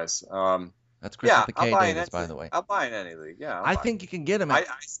this price. That's Chris with the K Davis, by the way. I'll buy in any league. Yeah, I think you can get him.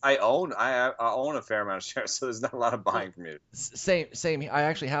 I own a fair amount of shares, so there's not a lot of buying from you. Same. I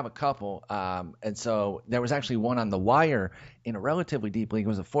actually have a couple, and so there was actually one on the wire in a relatively deep league. It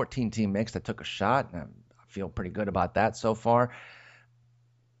was a 14-team mix that took a shot, and I feel pretty good about that so far.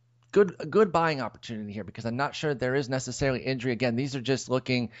 Good buying opportunity here, because I'm not sure there is necessarily injury. Again, these are just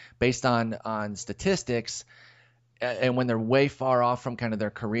looking based on statistics. And when they're way far off from kind of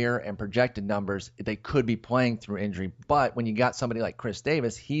their career and projected numbers, they could be playing through injury. But when you got somebody like Chris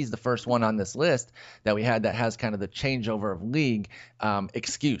Davis, he's the first one on this list that we had that has kind of the changeover of league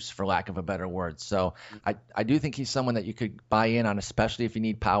excuse, for lack of a better word. So I do think he's someone that you could buy in on, especially if you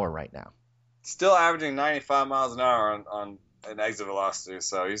need power right now. Still averaging 95 miles an hour an exit velocity,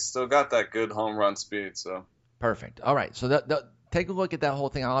 so he's still got that good home run speed. So Perfect. All right. So take a look at that whole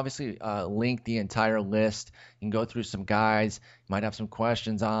thing. I'll obviously link the entire list. You can go through some guys. You might have some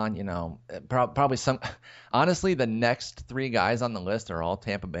questions on, probably some. Honestly, the next three guys on the list are all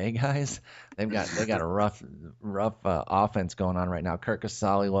Tampa Bay guys. They got a rough offense going on right now. Kirk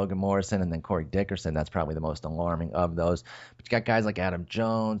Casale, Logan Morrison, and then Corey Dickerson. That's probably the most alarming of those. But you got guys like Adam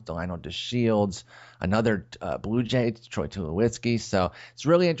Jones, Delino DeShields, another Blue Jay, Troy Tulowitzki. So it's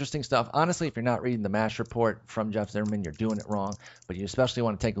really interesting stuff. Honestly, if you're not reading the MASH report from Jeff Zimmerman, you're doing it wrong. But you especially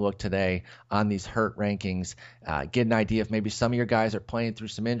want to take a look today on these hurt rankings, get an idea if maybe some of your guys are playing through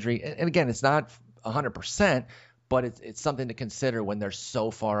some injury. And again, it's not 100%, but it's something to consider when they're so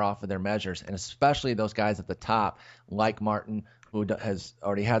far off of their measures, and especially those guys at the top like Martin, who has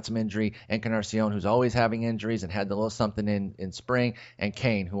already had some injury, and Encarnacion, who's always having injuries and had a little something in spring, and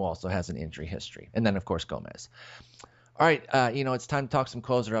Kane, who also has an injury history. And then, of course, Gomez. All right, it's time to talk some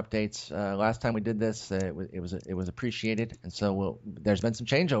closer updates. Last time we did this, it was appreciated, and so there's been some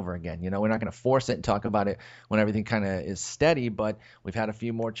changeover again. We're not going to force it and talk about it when everything kind of is steady, but we've had a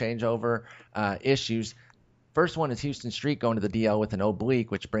few more changeover issues. First one is Houston Street going to the DL with an oblique,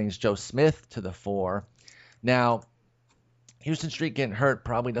 which brings Joe Smith to the fore. Now, Houston Street getting hurt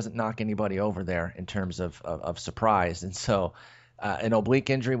probably doesn't knock anybody over there in terms of surprise, and so an oblique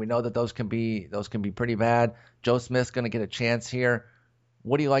injury, we know that those can be pretty bad. Joe Smith's going to get a chance here.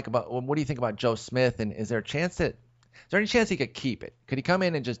 What do you think about Joe Smith, and is there any chance he could keep it? Could he come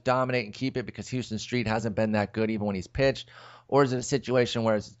in and just dominate and keep it because Houston Street hasn't been that good even when he's pitched, or is it a situation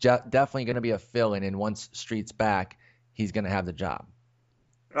where it's definitely going to be a fill-in, and once Street's back, he's going to have the job?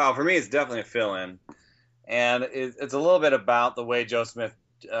 Oh, for me, it's definitely a fill-in. And it's a little bit about the way Joe Smith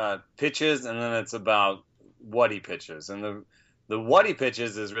pitches, and then it's about what he pitches. And the what he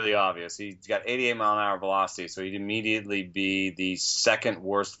pitches is really obvious. He's got 88-mile-an-hour velocity, so he'd immediately be the second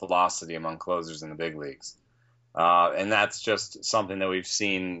worst velocity among closers in the big leagues. And that's just something that we've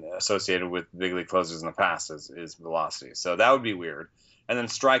seen associated with big league closers in the past is velocity. So that would be weird. And then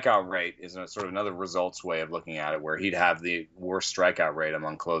strikeout rate is sort of another results way of looking at it, where he'd have the worst strikeout rate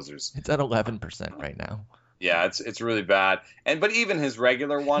among closers. It's at 11% right now. Yeah, it's really bad. But even his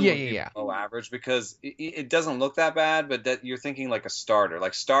regular one would be below average because it doesn't look that bad, but that you're thinking like a starter.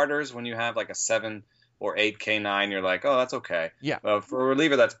 Like starters, when you have like a 7 or 8 K9, you're like, oh, that's okay. Yeah. For a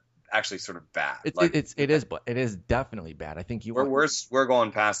reliever, that's actually sort of bad. It is definitely bad. I think we're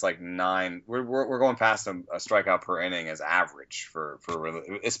going past like 9. We're going past a strikeout per inning as average for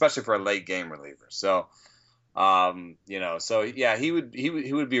especially for a late game reliever. So, so yeah, he would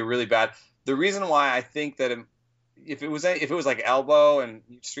be really bad. The reason why I think that if it was like elbow and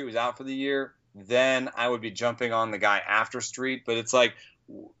Street was out for the year, then I would be jumping on the guy after Street. But it's like,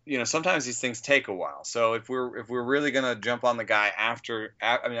 sometimes these things take a while. So if we're really gonna jump on the guy after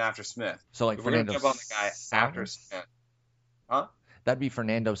Smith, so like if we're gonna jump on the guy after Smith, huh? That'd be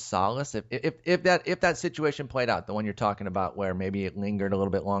Fernando Salas if that situation played out, the one you're talking about where maybe it lingered a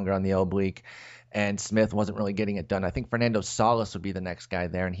little bit longer on the oblique and Smith wasn't really getting it done. I think Fernando Salas would be the next guy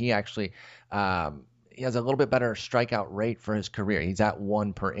there, and he actually he has a little bit better strikeout rate for his career. He's at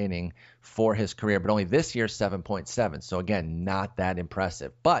 1 per inning for his career, but only this year 7.7. So again, not that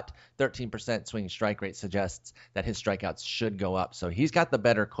impressive. But 13% swinging strike rate suggests that his strikeouts should go up. So he's got the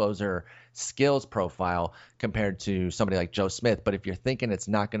better closer skills profile compared to somebody like Joe Smith. But if you're thinking it's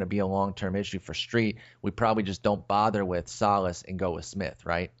not going to be a long-term issue for Street, we probably just don't bother with Salas and go with Smith,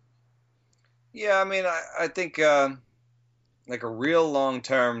 right? Yeah, I mean, I think like a real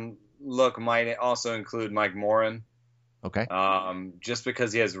long-term look might also include Mike Morin. Okay. Just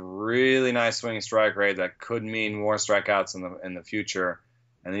because he has really nice swinging strike rate that could mean more strikeouts in the future,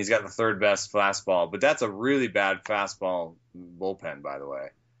 and he's got the third best fastball. But that's a really bad fastball bullpen, by the way.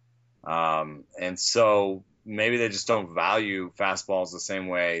 And so maybe they just don't value fastballs the same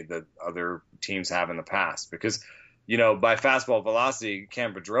way that other teams have in the past, because by fastball velocity,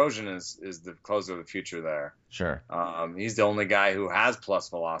 Cam Bedrosian is the closer of the future there. Sure. He's the only guy who has plus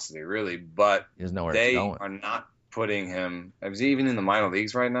velocity, really, but they are not putting him. Is he even in the minor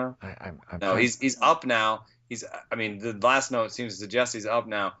leagues right now? No, he's up now. The last note seems to suggest he's up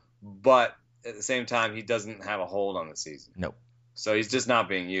now, but at the same time, he doesn't have a hold on the season. Nope. So he's just not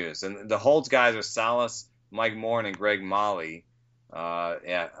being used. And the holds guys are Salas, Mike Morin, and Greg Molly.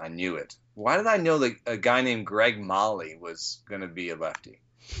 Yeah, I knew it. Why did I know that a guy named Greg Molly was going to be a lefty?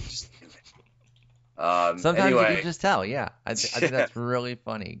 Just knew it. Sometimes you can just tell. Yeah, I think that's really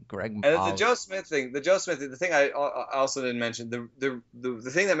funny. Greg Molly. And the Joe Smith thing. The thing I also didn't mention.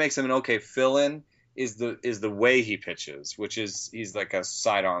 The thing that makes him an okay fill-in is the way he pitches, which is he's like a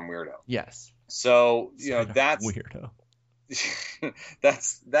sidearm weirdo. Yes. So that's weirdo.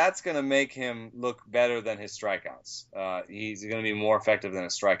 that's going to make him look better than his strikeouts. He's going to be more effective than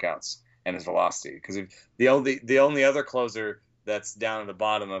his strikeouts and his velocity. Because the only other closer that's down at the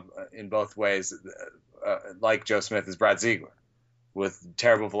bottom of in both ways, like Joe Smith, is Brad Ziegler, with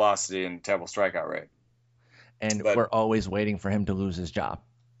terrible velocity and terrible strikeout rate. And we're always waiting for him to lose his job.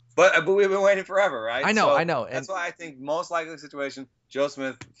 But we've been waiting forever, right? I know. And that's why I think most likely situation, Joe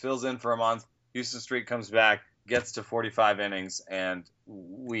Smith fills in for a month, Houston Street comes back, gets to 45 innings, and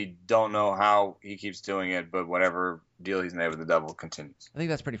we don't know how he keeps doing it, but whatever deal he's made with the Devil continues. I think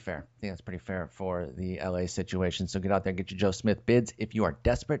that's pretty fair. For the LA situation. So get out there and get your Joe Smith bids if you are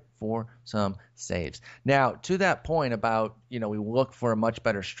desperate for some saves. Now, to that point about, we look for a much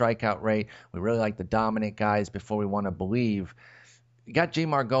better strikeout rate. We really like the dominant guys before we want to believe. You got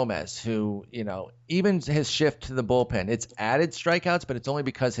Jmar Gomez, who, even his shift to the bullpen, it's added strikeouts, but it's only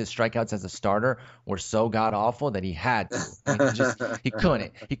because his strikeouts as a starter were so god awful that he had to. He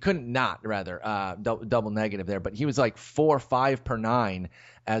couldn't not double negative there. But he was like 4 or 5 per 9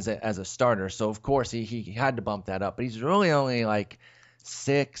 as a starter. So of course he had to bump that up. But he's really only like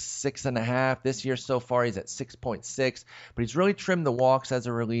 6.5 this year so far. He's at 6.6, but he's really trimmed the walks as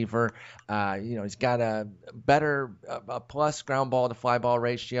a reliever. He's got a better plus ground ball to fly ball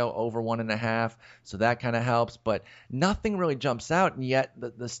ratio over 1.5, so that kind of helps. But nothing really jumps out, and yet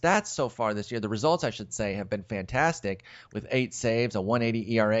the stats so far this year, the results I should say, have been fantastic with 8 saves, a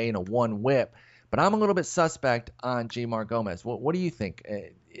 1.80 ERA, and a 1 WHIP. But I'm a little bit suspect on Jmar Gomez. What do you think?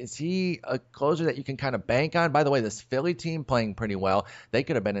 Is he a closer that you can kind of bank on? By the way, this Philly team playing pretty well. They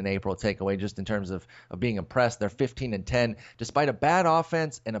could have been an April takeaway just in terms of being impressed. They're 15-10 despite a bad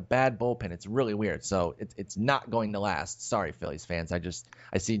offense and a bad bullpen. It's really weird. So it's not going to last. Sorry, Phillies fans. I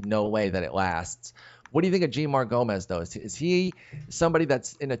see no way that it lasts. What do you think of Jmar Gomez, though? Is he somebody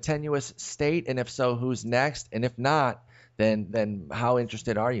that's in a tenuous state? And if so, who's next? And if not, then how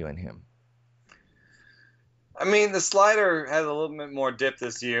interested are you in him? I mean, the slider has a little bit more dip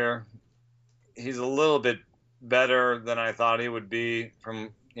this year. He's a little bit better than I thought he would be from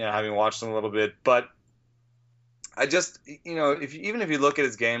having watched him a little bit. But I just even if you look at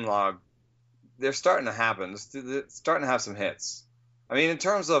his game log, they're starting to happen. They're starting to have some hits. I mean, in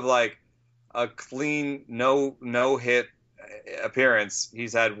terms of like a clean no hit appearance,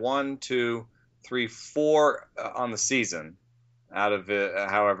 he's had 1, 2, 3, 4 on the season out of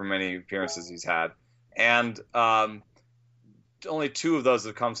however many appearances he's had. And only 2 of those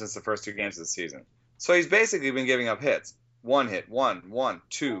have come since the first 2 games of the season. So he's basically been giving up hits. 1 hit, 1,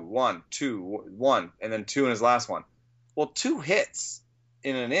 2, 1, 2, 1, and then 2 in his last one. Well, 2 hits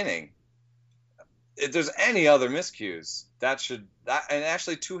in an inning. If there's any other miscues, and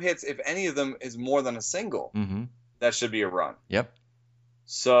actually 2 hits, if any of them is more than a single, that should be a run. Yep.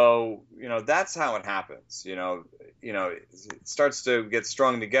 So, that's how it happens. It starts to get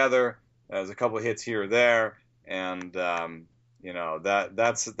strung together. There's a couple of hits here or there, and that's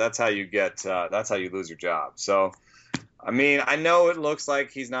how you lose your job. So, I mean, I know it looks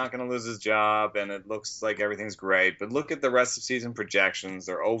like he's not going to lose his job, and it looks like everything's great. But look at the rest of season projections;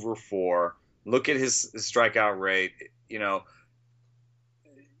 they're over 4. Look at his strikeout rate.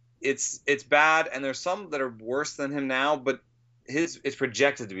 It's bad, and there's some that are worse than him now, but it's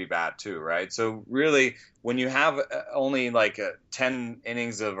projected to be bad too, right? So really, when you have only like 10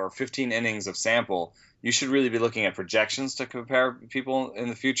 innings or 15 innings of sample, you should really be looking at projections to compare people in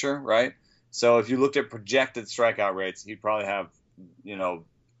the future, right? So if you looked at projected strikeout rates, he'd probably have,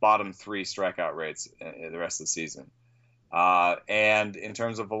 bottom 3 strikeout rates the rest of the season. And in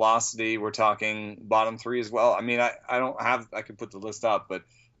terms of velocity, we're talking bottom 3 as well. I mean, I could put the list up, but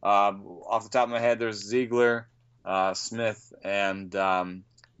off the top of my head, there's Ziegler, Smith, and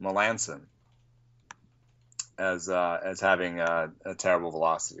Melanson as having a terrible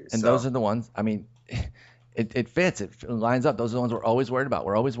velocity. And those are the ones. I mean, it fits. It lines up. Those are the ones we're always worried about.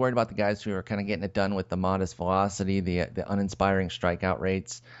 We're always worried about the guys who are kind of getting it done with the modest velocity, the uninspiring strikeout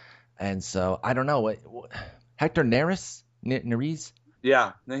rates. And so I don't know what Hector Neris.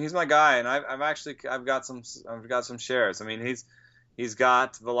 Yeah, he's my guy, and I've got some shares. I mean, he's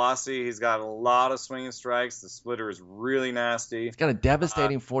got velocity. He's got a lot of swinging strikes. The splitter is really nasty. He's got a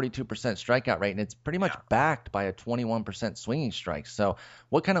devastating 42% strikeout rate, and it's pretty much backed by a 21% swinging strike. So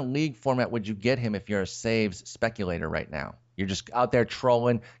what kind of league format would you get him if you're a saves speculator right now? You're just out there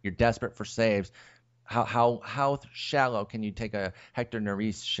trolling. You're desperate for saves. How shallow can you take a Hector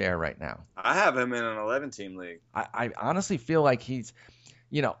Neris share right now? I have him in an 11-team league. I honestly feel like he's –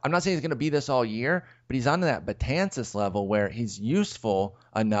 I'm not saying he's going to be this all year, but he's on that Betances level where he's useful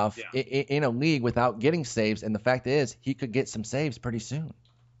enough in a league without getting saves. And the fact is, he could get some saves pretty soon.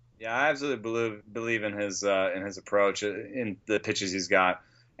 Yeah, I absolutely believe in his approach, in the pitches he's got,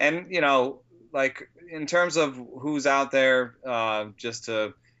 and like in terms of who's out there,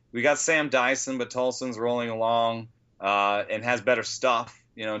 we got Sam Dyson, but Tolson's rolling along and has better stuff.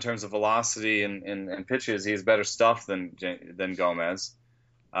 In terms of velocity and pitches, he has better stuff than Gomez.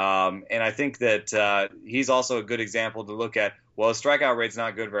 And I think that he's also a good example to look at. Well, his strikeout rate's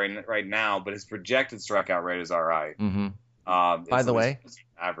not good right now, but his projected strikeout rate is all right. Mm-hmm. By the way,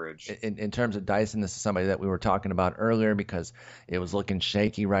 average. In terms of Dyson, this is somebody that we were talking about earlier because it was looking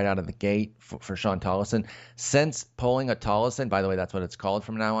shaky right out of the gate for Sean Tolleson. Since pulling a Tolleson, by the way, that's what it's called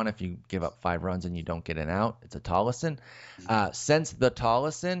from now on. If you give up 5 runs and you don't get an out, it's a Tolleson. Since the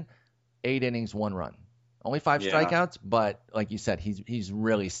Tolleson, 8 innings, 1 run. Only 5 strikeouts, but like you said, he's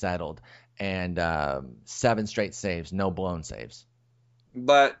really settled. And 7 straight saves, no blown saves.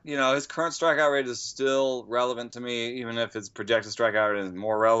 But, his current strikeout rate is still relevant to me, even if his projected strikeout rate is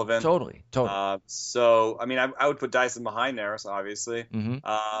more relevant. Totally. So, I mean, I would put Dyson behind Neris, obviously.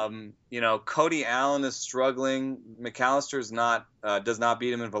 Mm-hmm. Cody Allen is struggling. McAllister's does not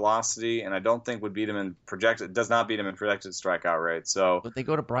beat him in velocity, and I don't think does not beat him in projected strikeout rate. So, but they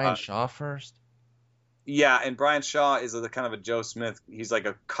go to Brian Shaw first? Yeah, and Brian Shaw is a kind of a Joe Smith. He's like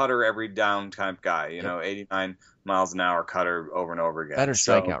a cutter every down type guy, 89 miles an hour cutter over and over again. Better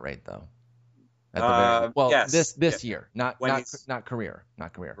strikeout rate though. Yes, this year, not career.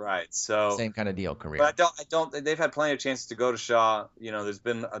 Right. So same kind of deal, career. But I don't. They've had plenty of chances to go to Shaw. There's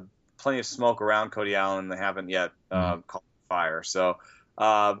been plenty of smoke around Cody Allen. They haven't yet called fire. So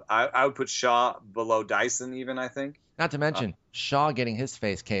I would put Shaw below Dyson, even. I think. Not to mention Shaw getting his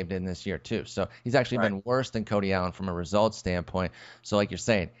face caved in this year too. So he's actually been worse than Cody Allen from a results standpoint. So like you're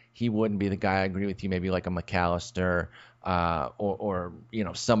saying, he wouldn't be the guy. I agree with you. Maybe like a McAllister or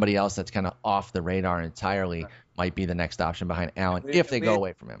somebody else that's kind of off the radar entirely might be the next option behind Allen if they go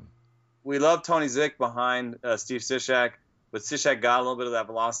away from him. We love Tony Zych behind Steve Cishek, but Cishek got a little bit of that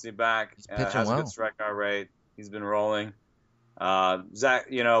velocity back. He's pitching has well. A good strikeout rate. He's been rolling.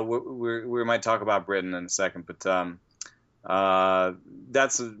 Zach, we might talk about Britton in a second, but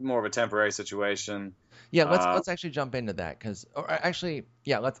that's more of a temporary situation. Yeah, let's actually jump into that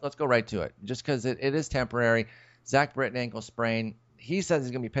let's go right to it. Just because it is temporary. Zach Britton ankle sprain. He says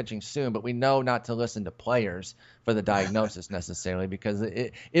he's going to be pitching soon, but we know not to listen to players for the diagnosis necessarily because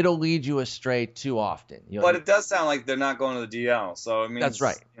it'll lead you astray too often. But it does sound like they're not going to the DL, so it means that's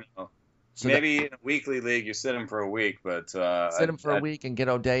right. So maybe in a weekly league you sit him for a week, but sit him for a week and get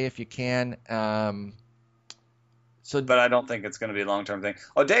O'Day if you can. But I don't think it's going to be a long-term thing.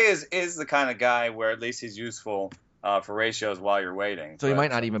 O'Day is the kind of guy where at least he's useful for ratios while you're waiting. So he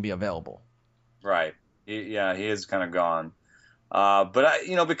might not even be available. Right. He is kind of gone. But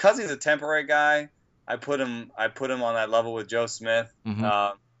because he's a temporary guy, I put him on that level with Joe Smith.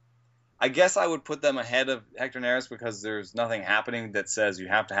 Mm-hmm. I guess I would put them ahead of Hector Neris because there's nothing happening that says you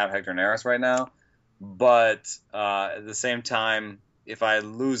have to have Hector Neris right now. But at the same time, if I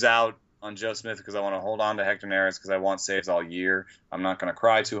lose out on Joe Smith because I want to hold on to Hector Neris because I want saves all year, I'm not going to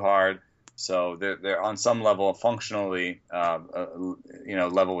cry too hard. So they're on some level functionally,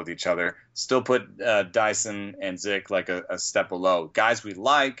 level with each other. Still put Dyson and Zych like a step below. Guys we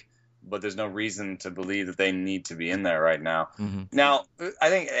like, but there's no reason to believe that they need to be in there right now. Mm-hmm. Now, I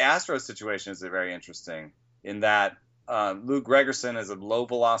think the Astros situation is very interesting in that Luke Gregerson is a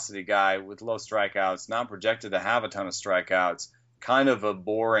low-velocity guy with low strikeouts, not projected to have a ton of strikeouts, kind of a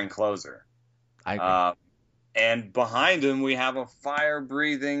boring closer. I agree. And behind him, we have a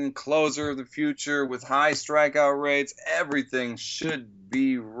fire-breathing closer of the future with high strikeout rates. Everything should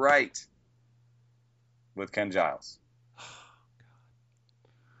be right with Ken Giles.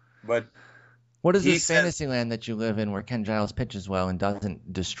 But what is this fantasy land that you live in where Ken Giles pitches well and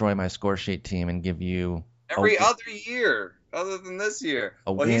doesn't destroy my score sheet team and give you every other year other than this year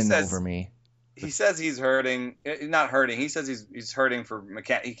win over me? He says he's hurting, not hurting. He says he's hurting for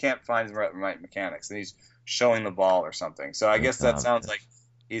he can't find the right mechanics, and he's showing the ball or something. So I guess that sounds like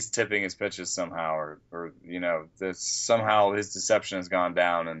he's tipping his pitches somehow, or that somehow his deception has gone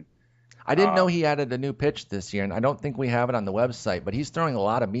down. And I didn't know he added a new pitch this year, and I don't think we have it on the website, but he's throwing a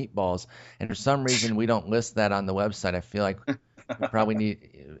lot of meatballs, and for some reason we don't list that on the website. I feel like we probably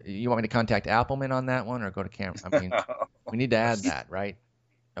need – you want me to contact Appleman on that one or go to camera? I mean, we need to add that, right?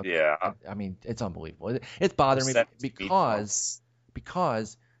 Okay. Yeah. I mean, it's unbelievable. It's bothering me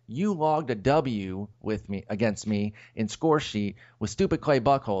because you logged a W against me in score sheet with stupid Clay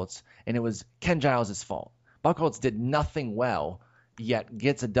Buchholz, and it was Ken Giles' fault. Buchholz did nothing well, yet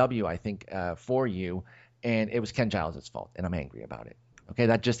gets a W, I think, for you, and it was Ken Giles' fault, and I'm angry about it. Okay,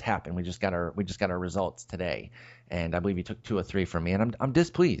 that just happened. We just got our results today, and I believe he took 2 or 3 from me, and I'm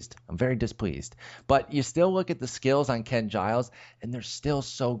displeased. I'm very displeased. But you still look at the skills on Ken Giles, and they're still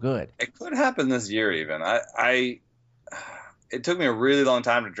so good. It could happen this year even. It took me a really long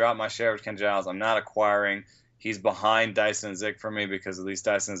time to drop my share of Ken Giles. I'm not acquiring. He's behind Dyson and Zick for me because at least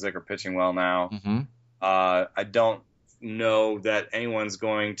Dyson and Zick are pitching well now. Mm-hmm. I don't know that anyone's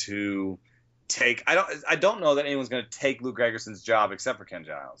going to take. I don't know that anyone's going to take Luke Gregerson's job except for Ken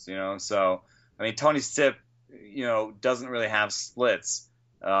Giles. So I mean Tony Sipp, doesn't really have splits,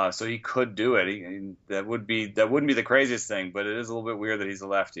 so he could do it. That wouldn't be the craziest thing, but it is a little bit weird that he's a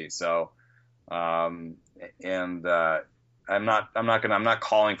lefty. So, I'm not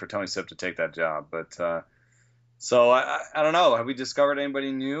calling for Tony Sipp to take that job, but so I don't know. Have we discovered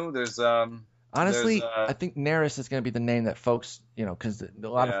anybody new? Honestly, I think Neris is going to be the name that folks, because a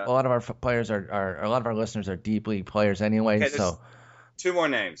lot of our players are a lot of our listeners are deep league players anyway. Okay, so 2 more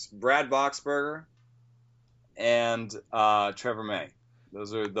names: Brad Boxberger and Trevor May.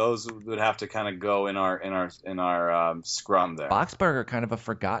 Those would have to kind of go in our scrum there. Boxberger, kind of a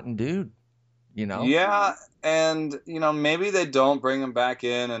forgotten dude, Yeah, and maybe they don't bring him back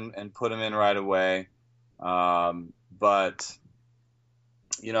in and put him in right away, but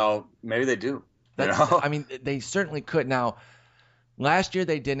maybe they do. I mean, they certainly could. Now, last year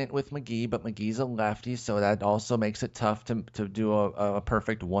they didn't with McGee, but McGee's a lefty, so that also makes it tough to do a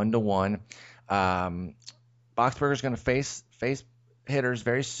perfect 1-to-1. Boxberger's going to face hitters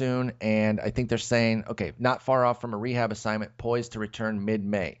very soon, and I think they're saying, okay, not far off from a rehab assignment, poised to return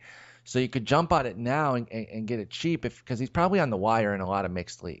mid-May. So you could jump on it now and get it cheap because he's probably on the wire in a lot of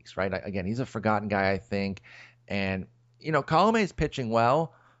mixed leagues, right? Again, he's a forgotten guy, I think. And, Colomé pitching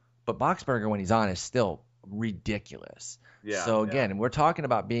well, but Boxberger, when he's on, is still ridiculous. Yeah. So, again, we're talking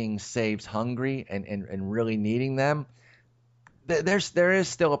about being saves hungry and really needing them. There is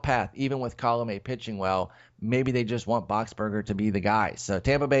still a path, even with Colomé pitching well. Maybe they just want Boxberger to be the guy. So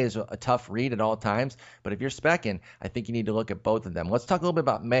Tampa Bay is a tough read at all times, but if you're specking, I think you need to look at both of them. Let's talk a little bit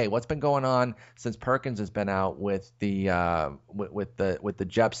about May. What's been going on since Perkins has been out with the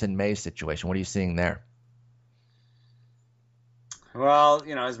Jepsen May situation? What are you seeing there? Well,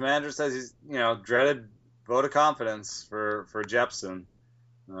 his manager says he's dreaded vote of confidence for Jepsen,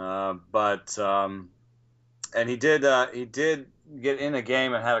 but and he did get in a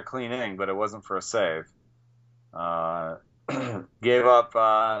game and had a clean inning, but it wasn't for a save. Gave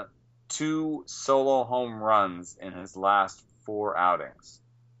up 2 solo home runs in his last 4 outings.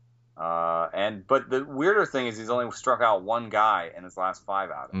 But the weirder thing is he's only struck out 1 guy in his last 5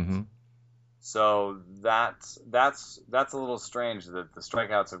 outings. Mm-hmm. So that's a little strange that the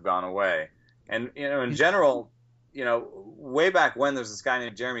strikeouts have gone away. And in general, way back when, there's this guy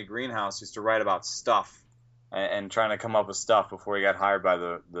named Jeremy Greenhouse who used to write about stuff and trying to come up with stuff before he got hired by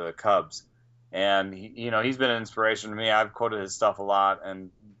the Cubs. And he's been an inspiration to me. I've quoted his stuff a lot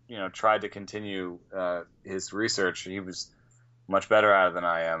and tried to continue his research. He was much better at it than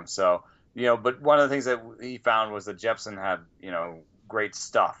I am. So but one of the things that he found was that Jepsen had great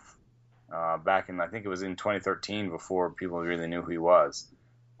stuff back in, I think it was in 2013, before people really knew who he was.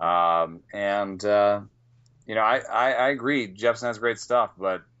 I agree. Jepsen has great stuff,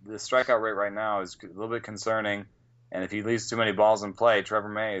 but the strikeout rate right now is a little bit concerning. And if he leaves too many balls in play, Trevor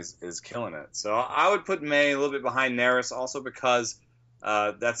May is killing it. So I would put May a little bit behind Neris, also because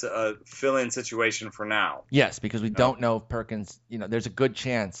that's a fill-in situation for now. Yes, because we don't know if Perkins, there's a good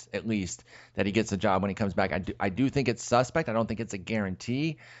chance at least that he gets a job when he comes back. I do think it's suspect. I don't think it's a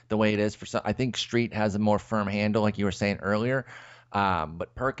guarantee the way it is for some. I think Street has a more firm handle, like you were saying earlier.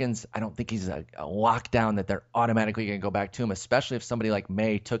 But Perkins, I don't think he's a lockdown that they're automatically going to go back to him, especially if somebody like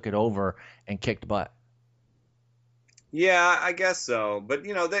May took it over and kicked butt. Yeah, I guess so. But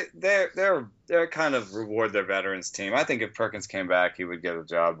they're kind of reward their veterans team. I think if Perkins came back, he would get a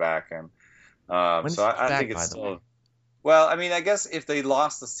job back, and so I think it's still. Well, I mean, I guess if they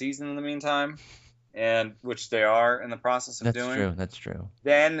lost the season in the meantime, and which they are in the process of doing. That's true.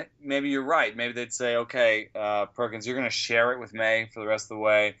 Then maybe you're right. Maybe they'd say, okay, Perkins, you're going to share it with May for the rest of the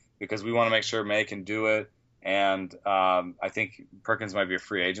way because we want to make sure May can do it. And I think Perkins might be a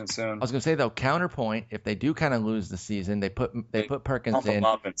free agent soon. I was going to say, though, counterpoint, if they do kind of lose the season, they put Perkins in,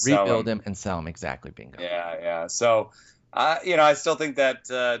 rebuild him, and sell him. Exactly, bingo. Yeah. So, I still think that,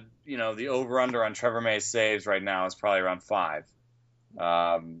 the over-under on Trevor May's saves right now is probably around 5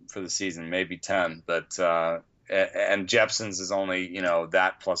 for the season, maybe 10. But and Jepsen's is only,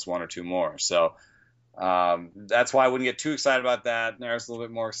 that plus 1 or 2 more. So that's why I wouldn't get too excited about that. Neris a little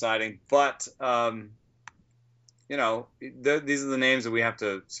bit more exciting. But these are the names that we have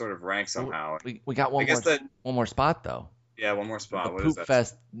to sort of rank somehow. We got one more spot, though. Yeah, one more the spot. What is poop that?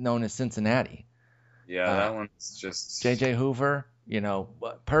 fest known as Cincinnati. Yeah, Uh, that one's just. J.J. Hoover,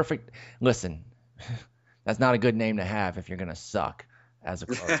 perfect. Listen, that's not a good name to have if you're going to suck as a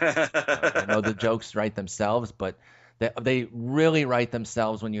closer. I know the jokes write themselves, but they really write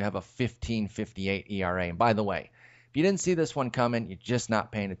themselves when you have a 15.58 ERA. And by the way, if you didn't see this one coming, you're just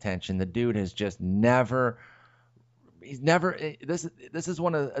not paying attention. The dude has just never. He's never. This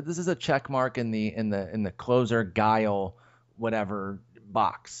is a check mark in the closer guile whatever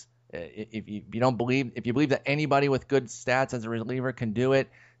box. If you don't believe, if you believe that anybody with good stats as a reliever can do it,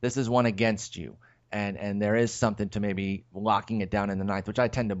 this is one against you. And there is something to maybe locking it down in the ninth, which I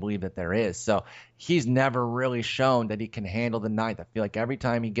tend to believe that there is. So he's never really shown that he can handle the ninth. I feel like every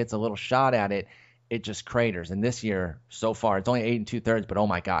time he gets a little shot at it, it just craters. And this year, so far, it's only 8 2/3, but oh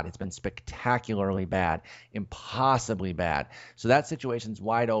my God, it's been spectacularly bad, impossibly bad. So that situation's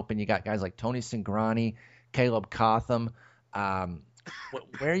wide open. You got guys like Tony Cingrani, Caleb Cotham.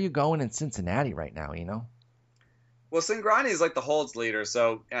 Where are you going in Cincinnati right now? Well, Cingrani is like the holds leader,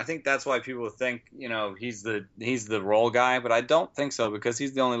 so I think that's why people think he's the role guy, but I don't think so because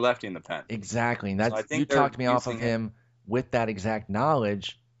he's the only lefty in the pen. Exactly, and So I that's think you they're talked me off of using him with that exact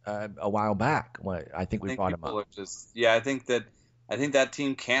knowledge a while back. I think I we think brought him people up. are just I think that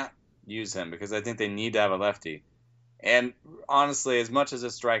team can't use him because I think they need to have a lefty. And honestly, as much as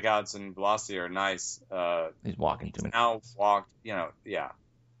his strikeouts and velocity are nice, He's walking he's too many. now walked.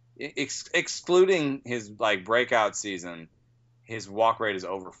 Excluding his breakout season, his walk rate is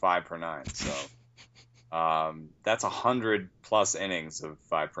over 5/9. So that's 100+ innings of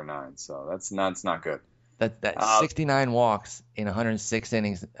 5/9. So that's not good. That 69 walks in 106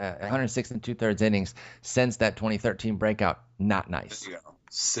 innings, 106 and 2/3 innings since that 2013 breakout. Not nice. There you go.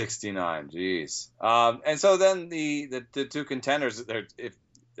 69, jeez. And so then the two contenders, the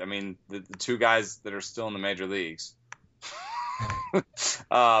two guys that are still in the major leagues,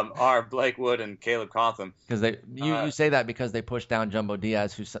 are Blake Wood and Caleb Cotham. Because you say that because they pushed down Jumbo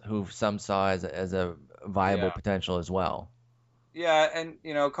Diaz, who some saw as a viable potential as well. Yeah, and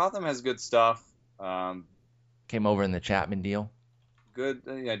Cotham has good stuff. Came over in the Chapman deal.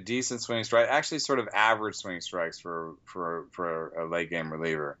 Good, decent swing strike. Actually, sort of average swing strikes for a late game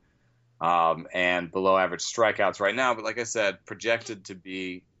reliever, and below average strikeouts right now. But like I said, projected to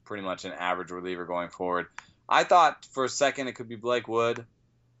be pretty much an average reliever going forward. I thought for a second it could be Blake Wood.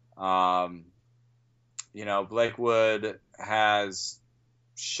 Blake Wood has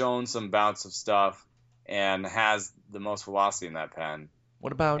shown some bouts of stuff and has the most velocity in that pen.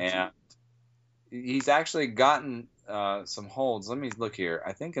 What about? And he's actually gotten some holds. Let me look here.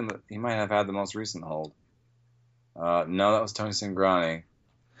 I think he might have had the most recent hold. No, that was Tony Cingrani.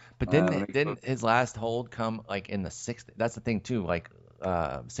 But didn't his last hold come like in the 6th? That's the thing too. Like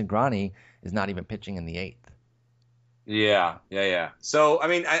Cingrani is not even pitching in the 8th. Yeah. So I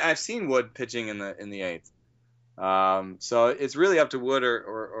mean, I've seen Wood pitching in the 8th. So it's really up to Wood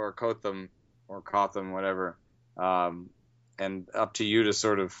or Cotham or Cotham, whatever, and up to you to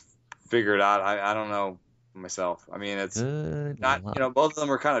sort of figure it out. I don't know myself. I mean, it's not. Both of them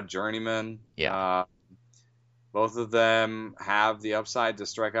are kind of journeymen. Yeah. Both of them have the upside to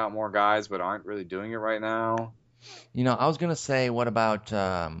strike out more guys, but aren't really doing it right now. I was gonna say, what about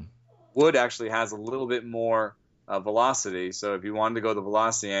Wood? Actually has a little bit more velocity. So if you wanted to go the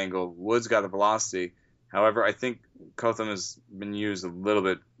velocity angle, Wood's got the velocity. However, I think Cotham has been used a little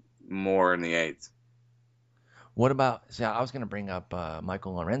bit more in the 8th. What about? See, I was going to bring up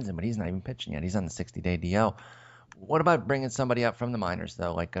Michael Lorenzen, but he's not even pitching yet. He's on the 60-day DL. What about bringing somebody up from the minors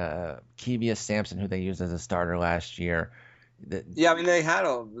though, like Kevius Sampson, who they used as a starter last year? I mean, they had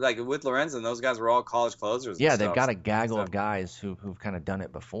with Lorenzen, those guys were all college closers. Yeah, they've got a gaggle of guys who've kind of done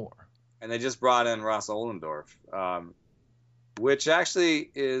it before. And they just brought in Ross Ohlendorf, which actually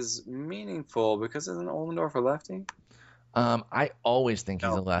is meaningful because isn't Ohlendorf a lefty? I always think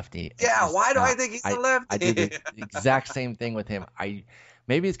he's a lefty. Yeah, why do I think he's a lefty? I do the exact same thing with him.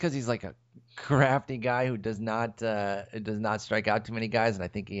 Maybe it's because he's like a crafty guy who does not strike out too many guys, and I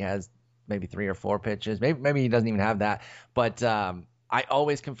think he has maybe 3 or 4 pitches. Maybe he doesn't even have that. But I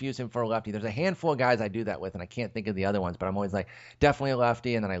always confuse him for a lefty. There's a handful of guys I do that with, and I can't think of the other ones. But I'm always like, definitely a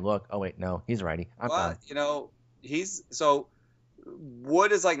lefty, and then I look, oh wait, no, he's a righty. I'm done.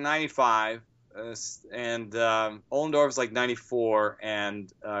 Wood is like 95. And Ohlendorf is like 94,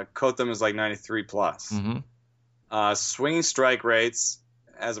 and Cotham is like 93 plus. Mm-hmm. Swinging strike rates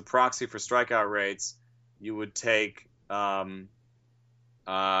as a proxy for strikeout rates, you would take actually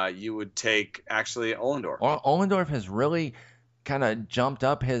Ohlendorf. Ohlendorf has really kind of jumped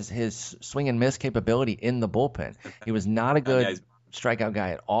up his swing and miss capability in the bullpen. He was not a good strikeout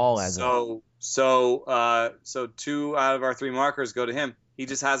guy at all. So 2 out of our 3 markers go to him. He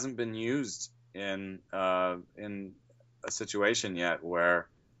just hasn't been used in a situation yet where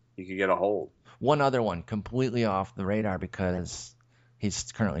he could get a hold. One other one completely off the radar because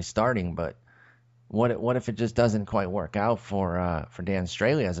he's currently starting, but what if it just doesn't quite work out for Dan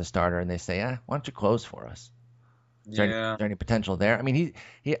Straley as a starter, and they say, why don't you close for us? Is there any potential there? I mean,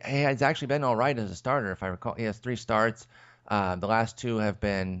 he has actually been all right as a starter, if I recall. He has 3 starts. The last 2 have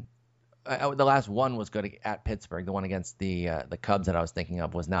been. The last one was good at Pittsburgh. The one against the Cubs that I was thinking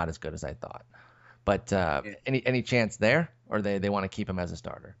of was not as good as I thought. But any chance there, or they want to keep him as a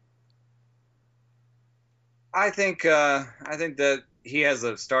starter? I think that he has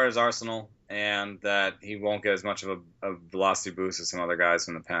a starter's arsenal, and that he won't get as much of a velocity boost as some other guys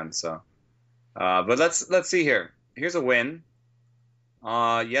in the pen. So, but let's see here. Here's a win.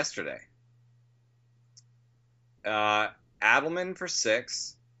 Yesterday, Adelman for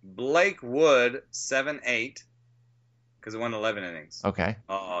 6, Blake Wood 7-8, because it went 11 innings. Okay.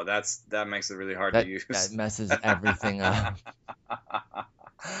 Oh, that makes it really hard to use. That messes everything up.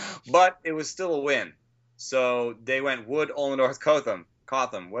 But it was still a win. So they went Wood, Ollendorf, Cotham,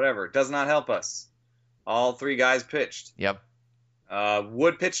 whatever. It does not help us. All 3 guys pitched. Yep.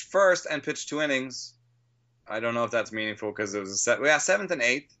 Wood pitched first and pitched 2 innings. I don't know if that's meaningful because it was 7th and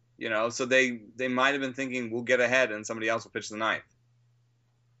 8th. So they might have been thinking we'll get ahead and somebody else will pitch the 9th.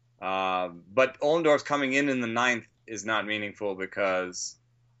 But Ollendorf coming in the 9th is not meaningful because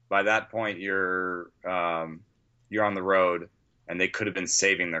by that point you're on the road and they could have been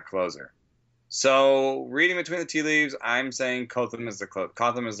saving their closer. So reading between the tea leaves, I'm saying Cotham is the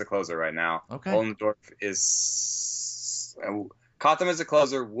closer right now. Okay. Cotham is the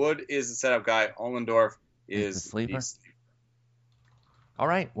closer. Wood is the setup guy. Ollendorf is the sleeper. All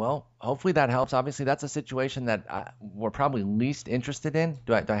right. Well, hopefully that helps. Obviously, that's a situation that we're probably least interested in.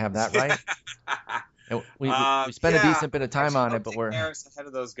 Do I have that right? we spent a decent bit of time on it, but we're Harris ahead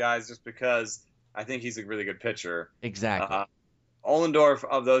of those guys just because I think he's a really good pitcher. Exactly. Ollendorf,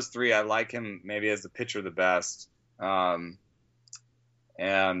 of those 3, I like him maybe as the pitcher the best. So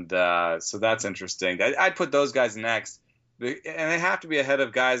that's interesting. I'd put those guys next. And they have to be ahead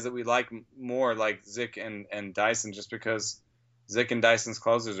of guys that we like more, like Zick and Dyson, just because Zick and Dyson's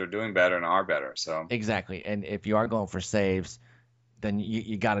closers are doing better and are better. So exactly. And if you are going for saves, then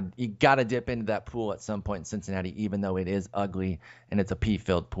you gotta dip into that pool at some point in Cincinnati, even though it is ugly and it's a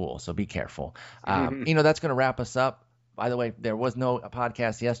pea-filled pool. So be careful. That's going to wrap us up. By the way, there was no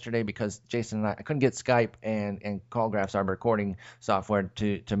podcast yesterday because Jason and I couldn't get Skype and Callgraphs, our recording software,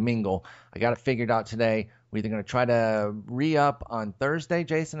 to mingle. I got it figured out today. We're either going to try to re-up on Thursday,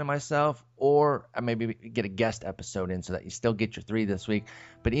 Jason and myself, or maybe get a guest episode in so that you still get your 3 this week.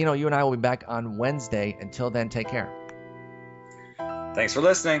 But, you and I will be back on Wednesday. Until then, take care. Thanks for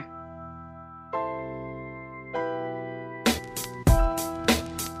listening.